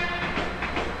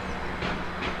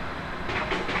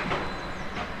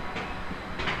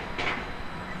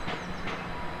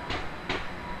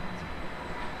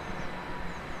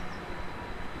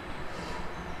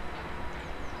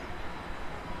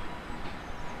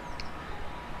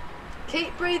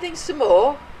 Keep breathing some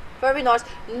more. Very nice.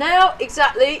 Now,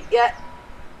 exactly, yeah.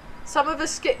 Some of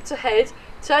us skipped ahead.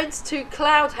 Turns to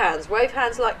cloud hands. Wave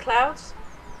hands like clouds.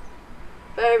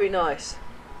 Very nice.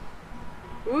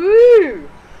 Woo!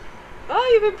 Oh,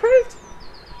 you've improved.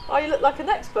 Oh, you look like an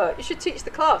expert. You should teach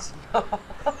the class.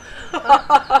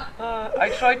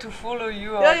 I try to follow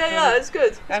you. Yeah, it's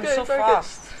good. I'm good. so Very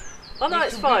fast. Good. Oh no,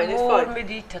 it's fine. It's more fine.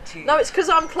 Meditative. No, it's because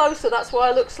I'm closer. That's why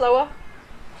I look slower.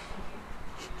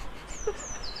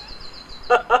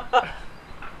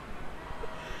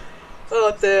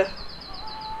 Oh dear.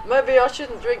 Maybe I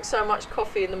shouldn't drink so much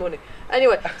coffee in the morning.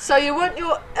 Anyway, so you want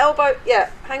your elbow, yeah,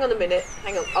 hang on a minute,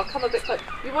 hang on, I'll come a bit closer.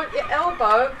 You want your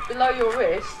elbow below your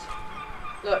wrist.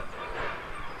 Look.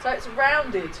 So it's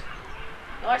rounded.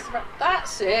 Nice and round.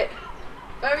 That's it.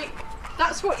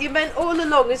 That's what you meant all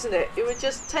along, isn't it? You were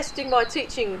just testing my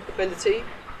teaching ability.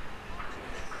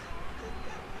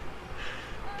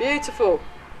 Beautiful.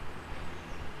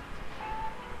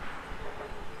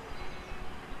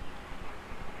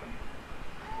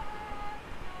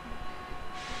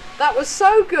 That was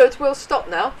so good, we'll stop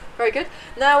now. Very good.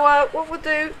 Now what we'll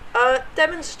do,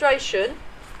 demonstration.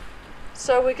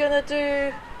 So we're going to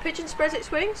do pigeon spreads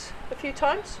its wings a few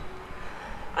times.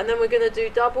 And then we're going to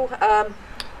do double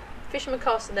fisherman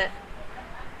cast the net.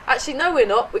 Actually, no we're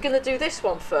not. We're going to do this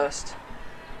one first.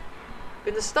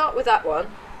 We're going to start with that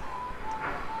one.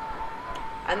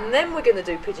 And then we're going to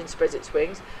do pigeon spreads its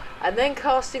wings. And then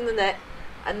casting the net.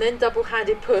 And then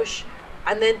double-handed push.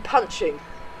 And then punching.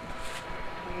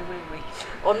 Wait.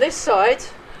 On this side,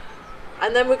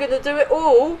 And then we're going to do it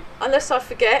all, unless I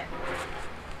forget,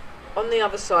 on the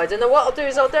other side. And then what I'll do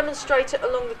is I'll demonstrate it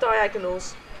along the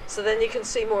diagonals, so then you can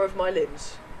see more of my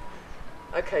limbs.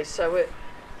 Okay, so it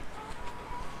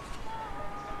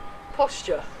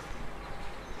posture,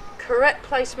 correct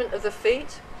placement of the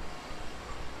feet,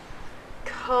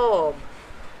 calm,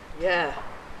 yeah.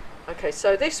 Okay,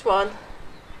 so this one,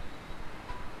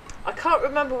 I can't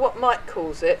remember what Mike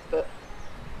calls it, but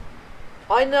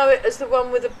I know it as the one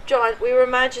with the giant. We were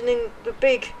imagining the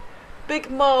big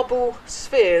marble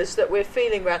spheres that we're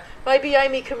feeling around. Maybe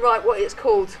Amy can write what it's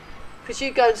called, because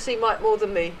you go and see Mike more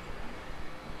than me.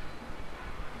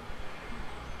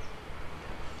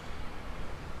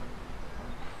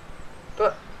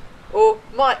 But, or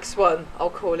Mike's one, I'll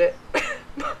call it.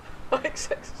 Mike's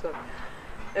exercise.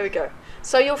 There we go.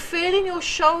 So you're feeling your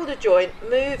shoulder joint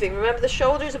moving. Remember, the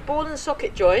shoulder is a ball and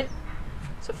socket joint.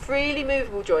 It's a freely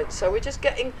movable joint. So we're just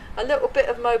getting a little bit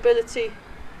of mobility.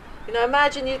 You know,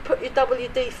 imagine you put your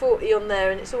WD-40 on there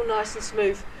and it's all nice and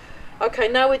smooth. Okay,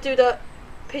 now we do the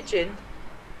pigeon.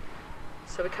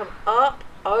 So we come up,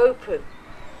 open,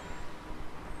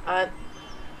 and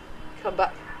come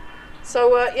back.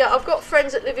 So yeah, I've got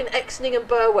friends that live in Exning and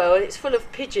Burwell, and it's full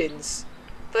of pigeons.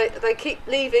 They keep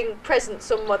leaving presents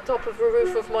on my top of the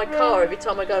roof of my car every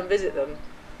time I go and visit them.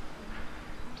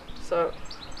 So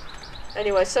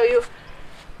anyway, so you're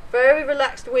very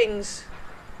relaxed wings.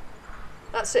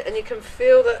 That's it, and you can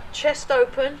feel the chest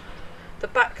open, the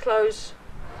back close,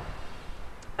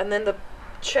 and then the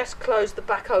chest close, the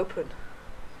back open.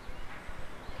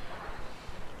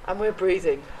 And we're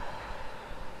breathing.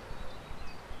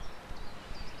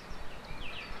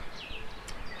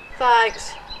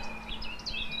 Thanks.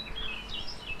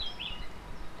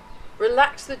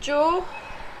 Relax the jaw.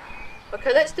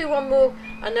 Okay, let's do one more,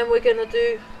 and then we're going to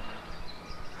do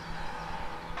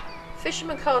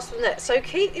fisherman cast of net. So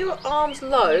keep your arms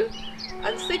low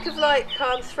and think of like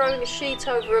throwing a sheet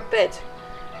over a bed,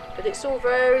 but it's all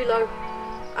very low,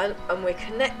 and we're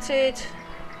connected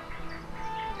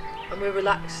and we're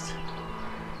relaxed.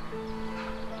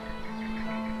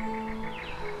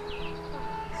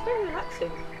 It's very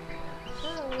relaxing.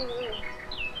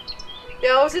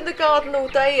 Yeah, I was in the garden all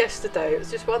day yesterday. It was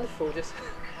just wonderful, just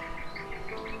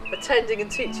attending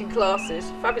and teaching classes.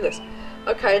 Fabulous.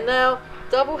 Okay, now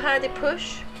double-handed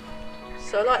push.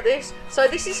 So like this. So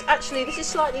this is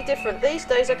slightly different. These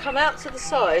days I come out to the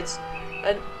sides,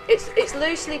 and it's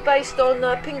loosely based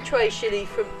on Ping Tray Chili,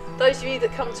 from those of you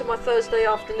that come to my Thursday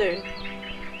afternoon.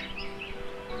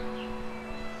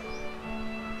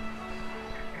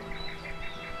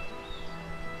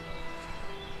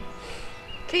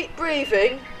 Keep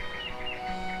breathing.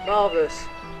 Marvellous.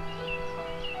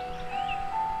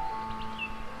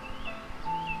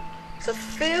 So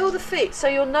feel the feet. So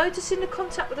you're noticing the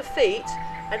contact with the feet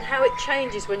and how it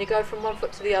changes when you go from one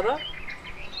foot to the other.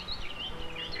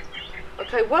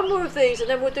 Okay, one more of these and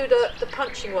then we'll do the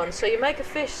punching one. So you make a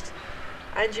fist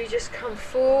and you just come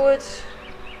forward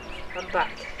and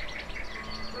back.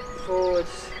 Forward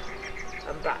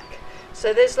and back.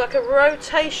 So there's like a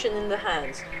rotation in the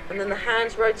hands, and then the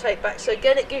hands rotate back. So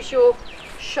again, it gives your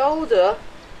shoulder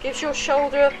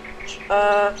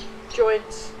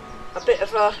joints a bit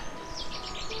of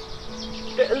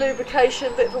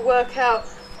lubrication, a bit of a workout.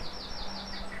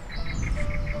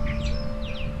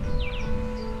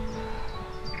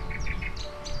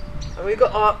 And we've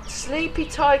got our sleepy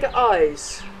tiger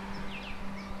eyes.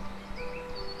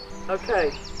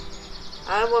 Okay,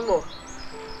 and one more.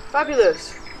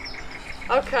 Fabulous.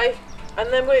 Okay,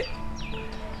 and then we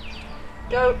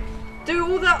go do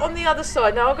all that on the other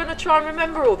side. Now I'm going to try and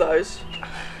remember all those.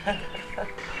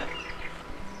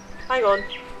 Hang on.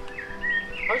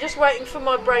 I'm just waiting for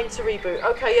my brain to reboot.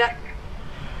 Okay, yeah.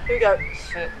 Here we go.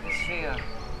 The sphere.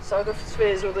 So the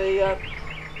spheres, or the...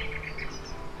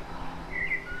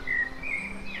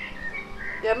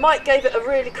 Yeah, Mike gave it a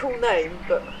really cool name,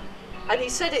 and he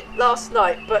said it last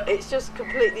night, but it's just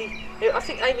completely... I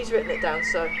think Amy's written it down,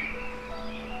 so...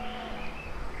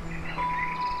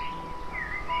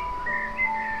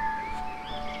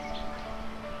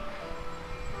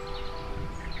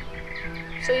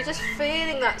 So you're just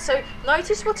feeling that. So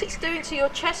notice what it's doing to your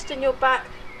chest and your back.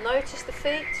 Notice the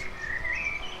feet.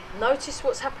 Notice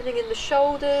what's happening in the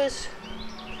shoulders.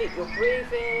 Keep your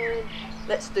breathing.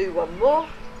 Let's do one more.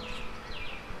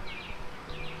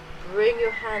 Bring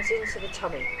your hands into the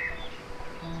tummy.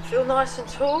 Feel nice and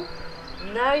tall.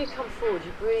 Now you come forward.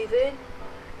 You breathe in.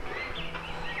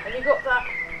 And you got that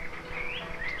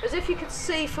as if you could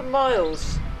see for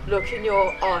miles look in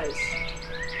your eyes.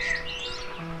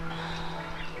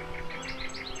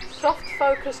 Soft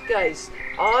focused gaze.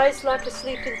 Eyes like a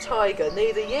sleeping tiger,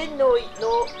 neither yin nor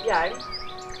yang.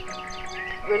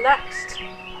 Relaxed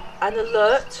and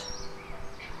alert.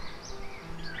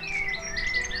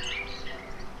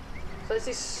 So it's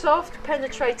this soft,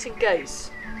 penetrating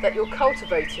gaze that you're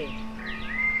cultivating.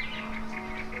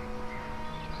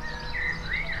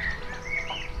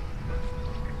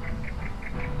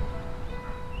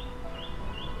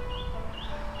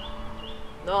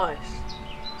 Nice.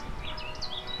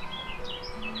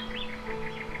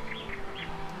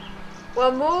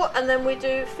 One more, and then we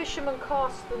do fisherman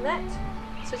cast the net.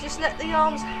 So just let the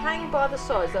arms hang by the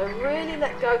sides. Don't really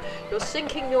let go. You're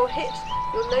sinking your hips,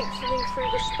 you're lengthening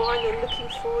through the spine, you're looking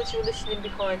forwards, you're listening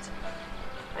behind.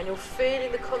 And you're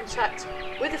feeling the contact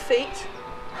with the feet.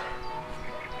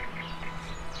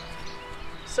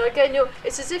 So again,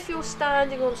 it's as if you're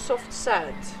standing on soft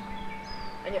sand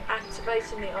and you're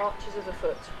activating the arches of the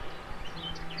foot.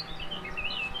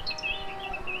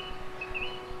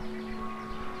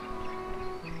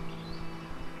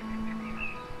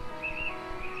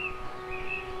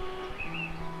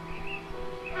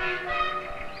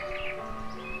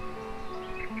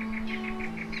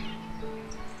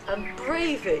 And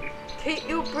breathing. Keep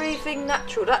your breathing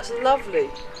natural. That's lovely.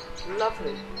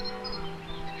 Lovely.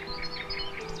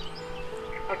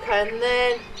 Okay, and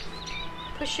then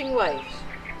pushing waves.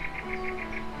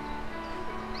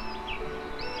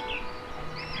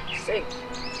 Sink.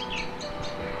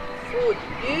 Forward.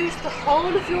 Use the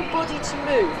whole of your body to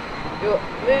move. You're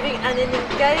moving in an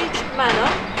engaged manner.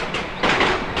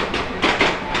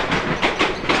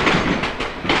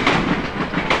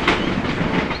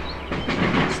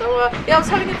 So, yeah, I was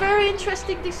having a very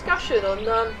interesting discussion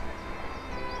on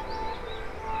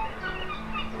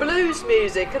blues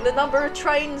music and the number of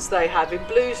trains they have in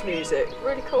blues music.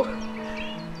 Really cool.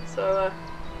 So,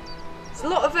 there's a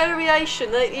lot of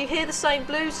variation. You hear the same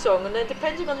blues song, and then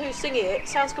depending on who's singing it, it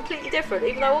sounds completely different,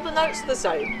 even though all the notes are the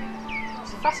same.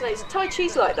 It's fascinating. Tai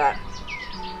Chi's like that.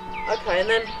 Okay, and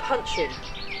then punching.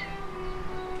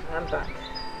 And back.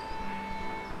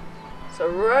 So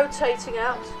rotating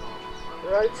out,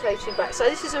 rotating back. So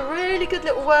this is a really good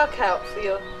little workout for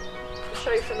you. I'll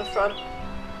show you from the front.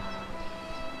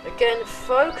 Again,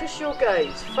 focus your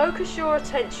gaze, focus your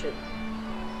attention.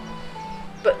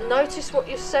 But notice what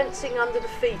you're sensing under the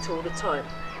feet all the time.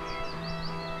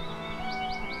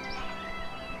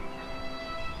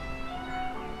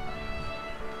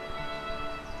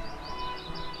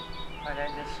 I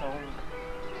like the song.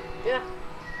 Yeah.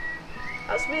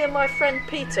 That's me and my friend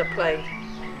Peter playing.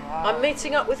 Wow. I'm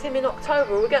meeting up with him in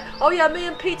October. We're going. Oh yeah, me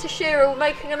and Peter Shearer are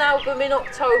making an album in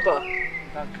October.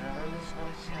 Background is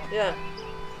nice. Yeah.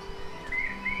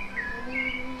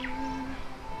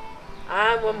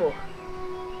 And one more.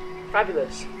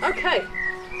 Fabulous. Okay.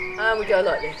 And we go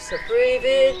like this. So breathe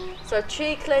in. So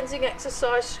chi cleansing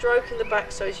exercise, stroking the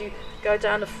back. So as you go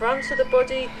down the front of the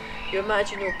body, you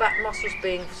imagine your back muscles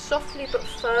being softly but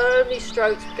firmly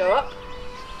stroked. Go up.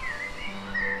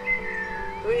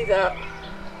 Breathe out.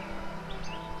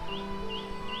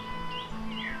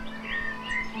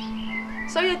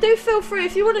 So yeah, do feel free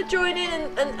if you want to join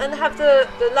in and have the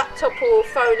laptop or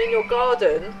phone in your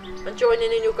garden and join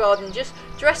in your garden, just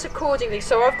dress accordingly.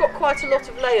 So I've got quite a lot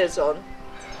of layers on.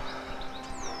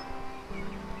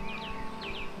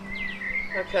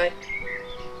 Okay.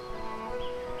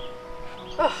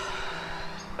 Oh.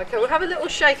 Okay, we'll have a little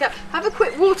shake out, have a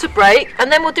quick water break,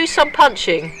 and then we'll do some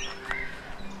punching.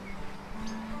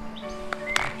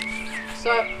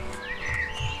 So,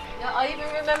 yeah, I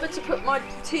even remember to put my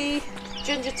tea,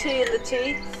 ginger tea in the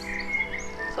tea.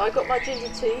 So I got my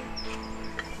ginger tea.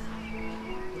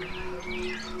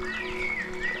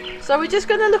 So we're just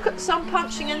going to look at some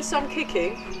punching and some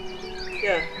kicking.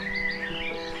 Yeah.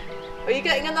 Are you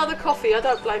getting another coffee? I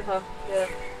don't blame her. Yeah.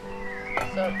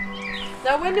 So,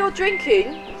 now when you're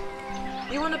drinking,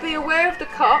 you want to be aware of the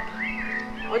cup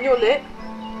on your lip.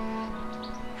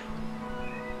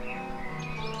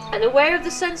 And aware of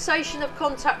the sensation of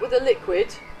contact with the liquid,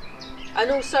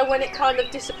 and also when it kind of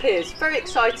disappears. Very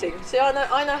exciting. See, I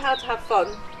know how to have fun.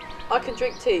 I can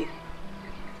drink tea.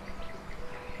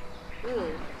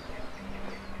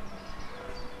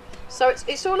 So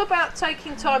it's all about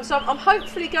taking time. So I'm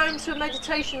hopefully going to a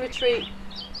meditation retreat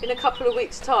in a couple of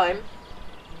weeks' time.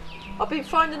 I've been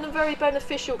finding them very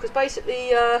beneficial because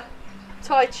basically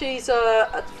Tai Chi's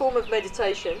a form of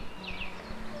meditation.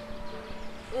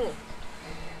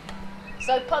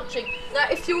 So punching. Now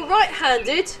if you're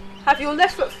right-handed, have your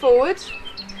left foot forward.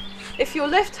 If you're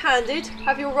left-handed,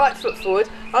 have your right foot forward.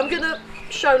 I'm going to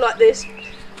show like this,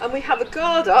 and we have a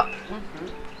guard up.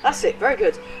 That's it, very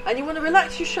good. And you want to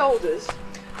relax your shoulders.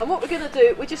 And what we're going to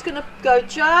do, we're just going to go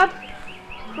jab,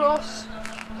 cross,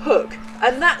 hook,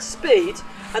 and that speed,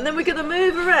 and then we're going to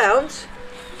move around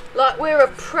like we're a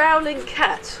prowling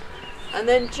cat, and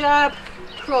then jab,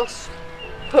 cross,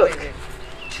 hook.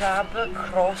 Jab,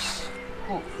 cross,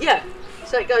 hook. Yeah,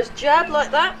 so it goes jab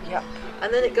like that, Yep.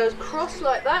 and then it goes cross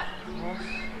like that, Cross,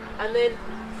 and then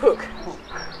hook. hook.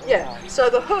 Yeah, so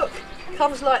the hook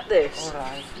comes like this.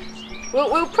 Alright.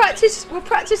 We'll practice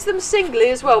them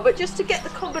singly as well, but just to get the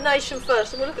combination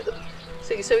first, and we'll look at the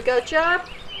singly. So we go jab,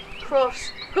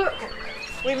 cross, hook.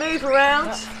 We move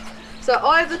around. So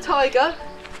Eye of the Tiger.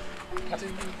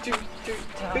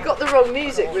 We got the wrong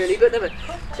music really, but never.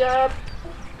 Jab,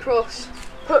 cross,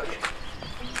 hook.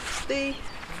 It's the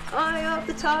Eye of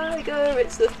the Tiger.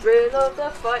 It's the thrill of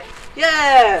the fight.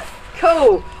 Yeah,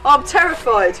 cool. I'm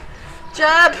terrified.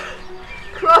 Jab,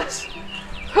 cross,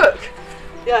 hook.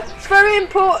 Yeah, it's very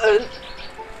important.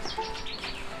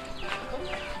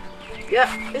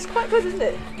 Yeah, it's quite good, isn't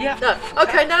it? Yeah. No.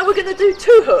 Okay, now we're going to do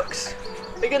 2 hooks.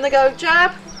 We're going to go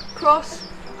jab, cross,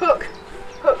 hook.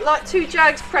 Hook like 2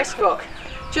 Jags Prescott.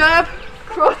 Jab,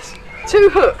 cross, 2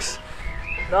 hooks.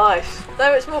 Nice.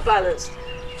 Now it's more balanced.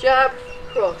 Jab,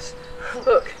 cross,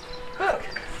 hook, hook.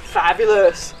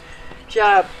 Fabulous.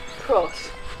 Jab, cross,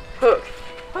 hook,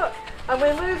 hook. And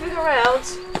we're moving around.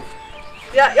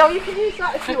 Yeah, oh, you can use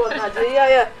that if you want, Nadia. Yeah,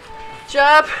 yeah.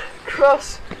 Jab,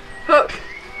 cross, hook,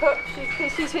 hook.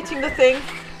 She's hitting the thing.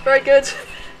 Very good.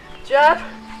 Jab,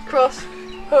 cross,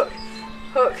 hook,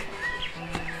 hook.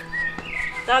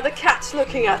 Now the cat's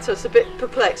looking at us a bit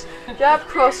perplexed. Jab,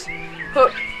 cross,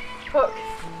 hook, hook.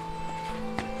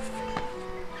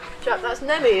 Jab, that's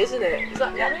Nemi, isn't it? Is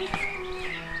that Nemi?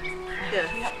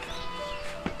 Yeah.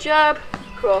 Jab,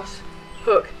 cross,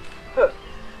 hook, hook.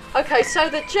 Okay, so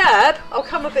the jab, I'll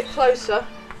come a bit closer.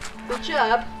 The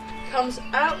jab comes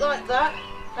out like that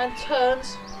and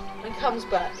turns and comes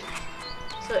back.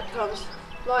 So it comes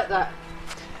like that.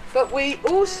 But we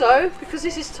also, because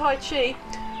this is Tai Chi,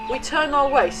 we turn our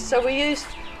waist. So we use,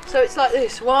 so it's like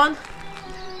this, 1,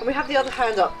 and we have the other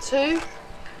hand up, 2,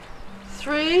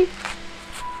 3,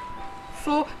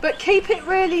 4, but keep it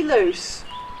really loose,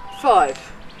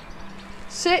 5,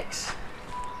 6,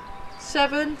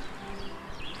 7,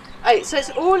 8. So it's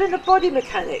all in the body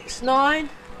mechanics. 9,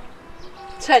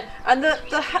 10, and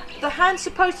the hand's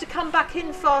supposed to come back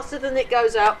in faster than it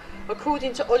goes out,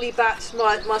 according to Ollie Batts,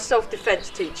 my self-defense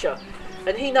teacher,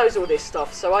 and he knows all this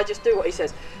stuff. So I just do what he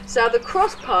says. So the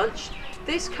cross punch,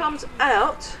 this comes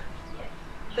out,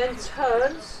 then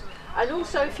turns, and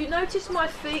also if you notice my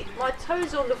feet, my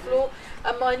toes on the floor,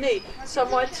 and my knee. So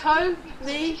my toe,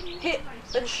 knee, hip,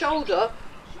 and shoulder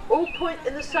all point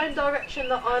in the same direction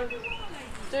that I'm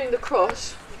doing the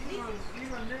cross,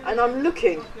 and I'm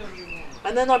looking,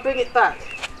 and then I bring it back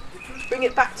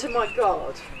to my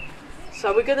guard.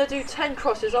 So we're going to do 10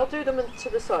 crosses. I'll do them to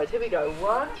the side. Here we go.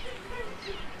 1,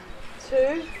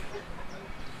 2,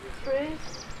 3,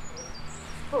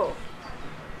 4,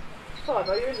 5.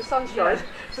 Are you in the sunshine?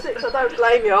 6. I don't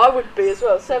blame you. I would be as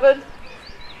well. 7,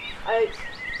 8,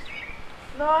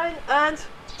 9, and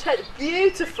 10.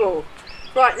 Beautiful.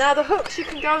 Right, now the hooks, you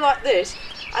can go like this,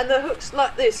 and the hooks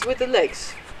like this with the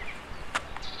legs.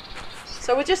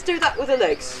 So we'll just do that with the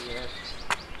legs.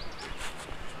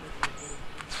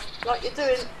 Like you're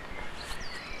doing.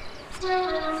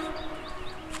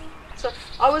 So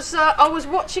I was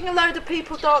watching a load of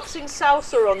people dancing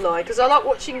salsa online, because I like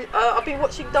watching, I've been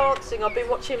watching dancing, I've been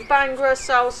watching Bhangra,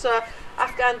 salsa,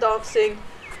 Afghan dancing,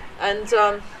 and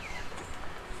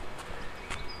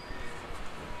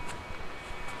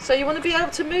so you want to be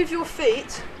able to move your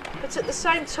feet, but at the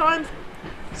same time,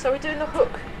 so we're doing the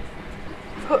hook.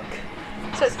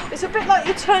 So it's a bit like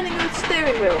you're turning a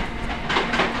steering wheel.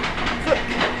 Hook,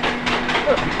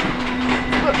 hook, hook,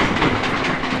 hook,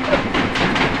 hook,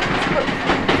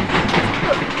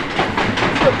 hook,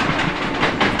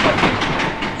 hook,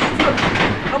 hook.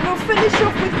 And we'll finish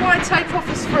off with why take off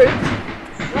his fruit.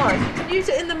 Nice. You can use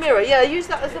it in the mirror. Yeah, use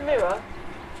that as the mirror,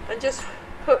 and just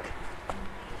hook.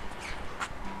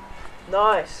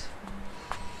 Nice.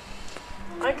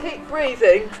 And keep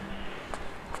breathing.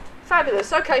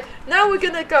 Fabulous. Okay, now we're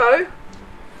going to go.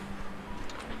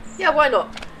 Yeah, why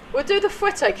not? We'll do the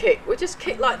fouette kick. We'll just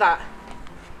kick like that.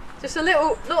 Just a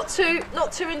little, not too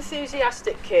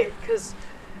enthusiastic kick, because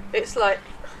it's like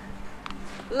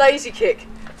lazy kick.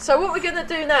 So what we're going to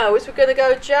do now is we're going to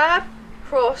go jab,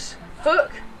 cross,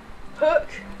 hook, hook,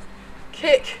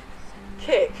 kick,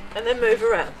 kick, and then move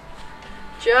around.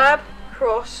 Jab,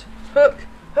 cross, hook,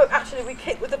 hook. Actually, we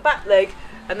kick with the back leg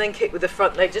and then kick with the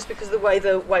front leg, just because of the way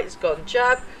the weight's gone.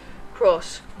 Jab,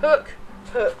 cross, hook,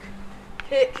 hook,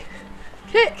 kick,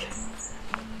 kick.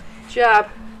 Jab,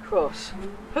 cross,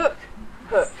 hook,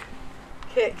 hook,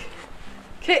 kick,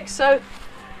 kick. So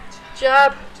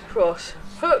jab, cross,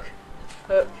 hook,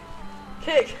 hook,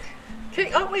 kick,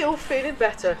 kick. Aren't we all feeling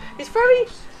better? It's very,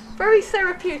 very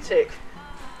therapeutic.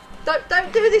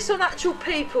 Don't do this on actual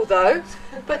people though,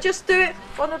 but just do it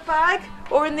on a bag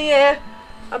or in the air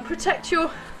and protect your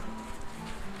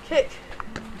kick,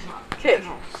 kick.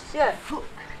 Yeah. So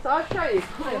I'll show you.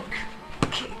 Hook,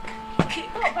 kick, kick.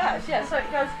 Not bad. Yeah. So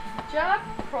it goes jab,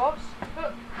 cross,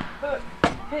 hook, hook,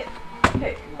 kick,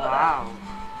 kick. Like Wow.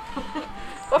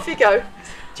 that. Off you go.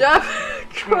 Jab,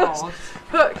 cross,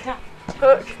 hook,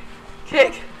 hook,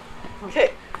 kick,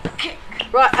 kick. Kick.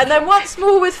 Right, and then once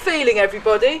more with feeling,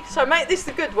 everybody. So make this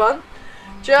the good one.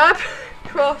 Jab,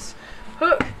 cross,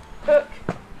 hook, hook,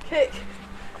 kick,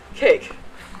 kick.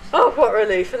 Oh, what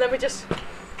relief. And then we just...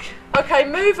 Okay,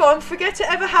 move on. Forget it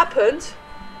ever happened.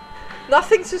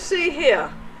 Nothing to see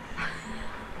here.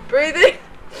 Breathe in.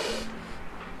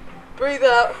 Breathe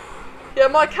out. Yeah,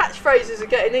 my catchphrases are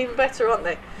getting even better, aren't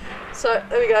they? So,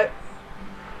 there we go.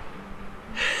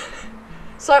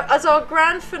 So as our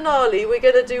grand finale, we're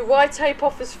going to do why tape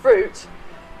off as fruit,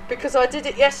 because I did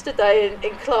it yesterday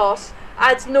in class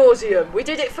ad nauseum. We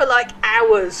did it for like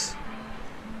hours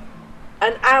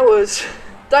and hours.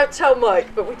 Don't tell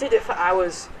Mike, but we did it for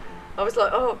hours. I was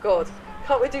like, oh God,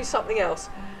 can't we do something else?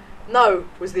 No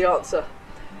was the answer.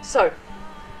 So,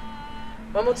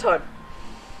 one more time.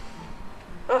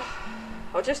 Oh,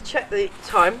 I'll just check the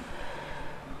time.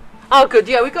 Oh, good.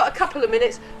 Yeah, we've got a couple of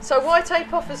minutes. So why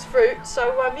tape off as fruit?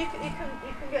 So you can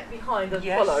get behind and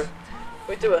follow.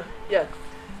 We do a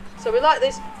So we like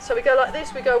this. So we go like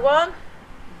this. We go 1,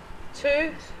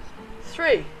 2,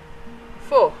 3,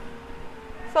 4,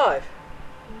 5,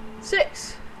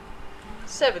 6,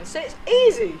 7. So it's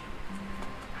easy.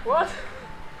 1,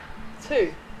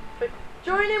 2, 3.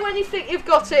 Join in when you think you've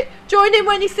got it. Join in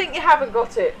when you think you haven't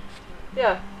got it.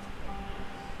 Yeah.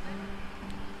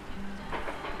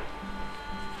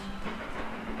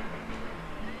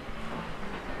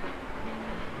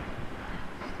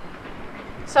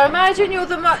 So imagine you're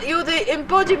the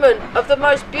embodiment of the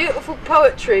most beautiful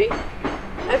poetry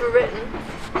ever written.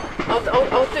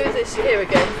 I'll do this here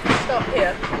again. Start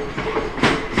here.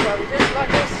 So we just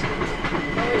like this,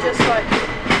 and we just like,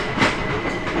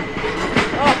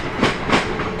 oh,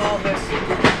 marvellous.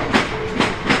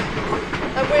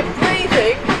 And we're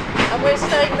breathing, and we're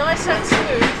staying nice and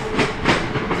smooth,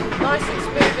 nice and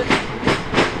smooth.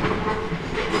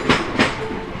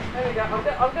 There we go.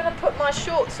 I'm going to put my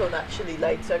shorts on actually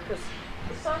later because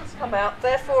the sun's come out.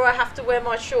 Therefore, I have to wear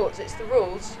my shorts. It's the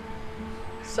rules.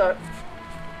 So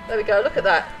there we go. Look at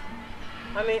that.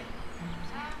 I mean,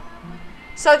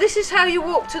 so this is how you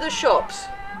walk to the shops.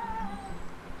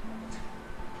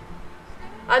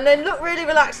 And then look really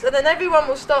relaxed, and then everyone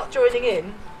will start joining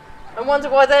in and wonder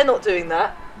why they're not doing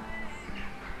that.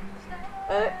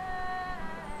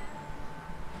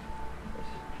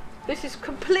 This is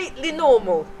completely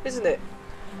normal, isn't it?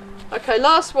 Okay,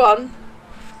 last one,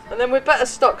 and then we'd better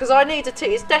stop because I need a tea.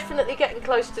 It's definitely getting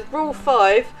close to rule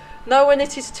 5. Know when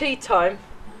it is tea time.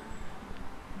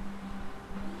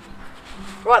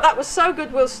 Right, that was so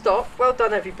good. We'll stop. Well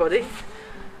done, everybody.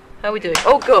 How are we doing?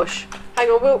 Oh gosh, hang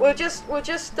on. We'll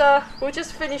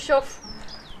just finish off.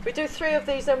 We do 3 of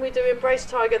these, then we do embrace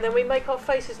tiger, and then we make our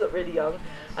faces look really young,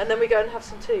 and then we go and have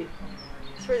some tea.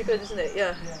 It's really good, isn't it?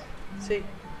 Yeah. See.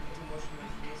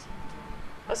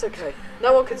 That's okay.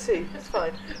 No one can see. It's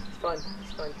fine. It's fine.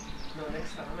 It's fine. No,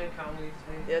 next time I come with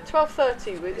Yeah,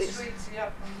 12:30. the sweets,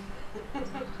 yeah.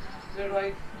 They're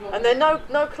right. And then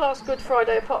no class Good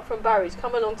Friday apart from Barry's.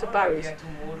 Come along to Barry's. Yeah,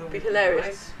 tomorrow Be will hilarious.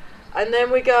 nice. And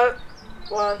then we go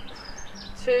 1,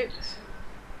 2,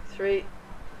 3,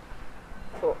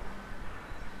 4.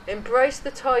 Embrace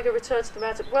the tiger. Return to the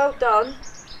mountain. Well done.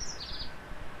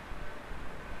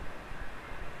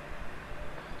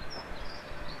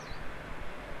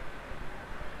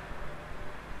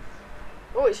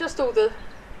 Oh, it's just all the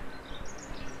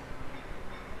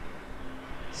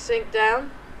sink down.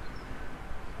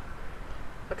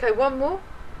 Okay, one more.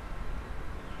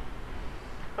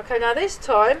 Okay, now this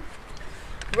time,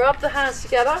 rub the hands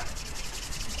together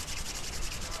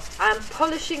and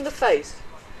polishing the face.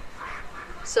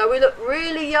 So we look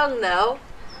really young now.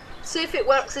 See if it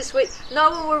works this week.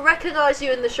 No one will recognise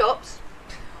you in the shops.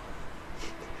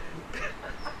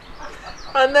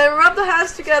 And then rub the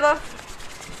hands together.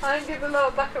 And give the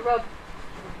lower back a rub.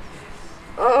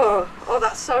 Oh,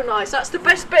 that's so nice. That's the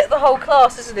best bit of the whole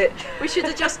class, isn't it? We should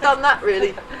have just done that,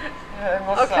 really.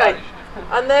 Yeah, Okay,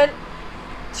 and then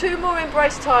 2 more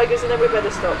embrace tigers, and then we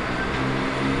better stop.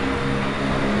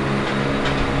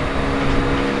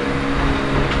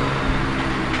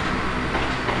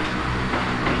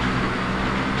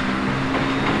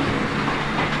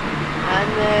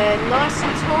 then nice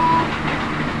and tall.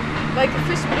 Make a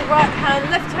fist with the right hand,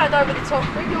 left hand over the top,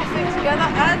 bring your feet together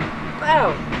and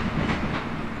bow.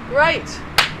 Great.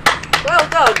 Well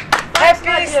done. Thanks, Happy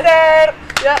Nadia.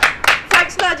 Easter! Yeah.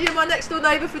 Thanks, Nadia, my next door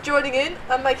neighbour, for joining in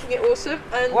and making it awesome.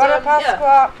 And Buona yeah,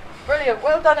 Pasqua! brilliant.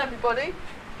 Well done, everybody.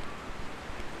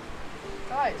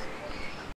 Right.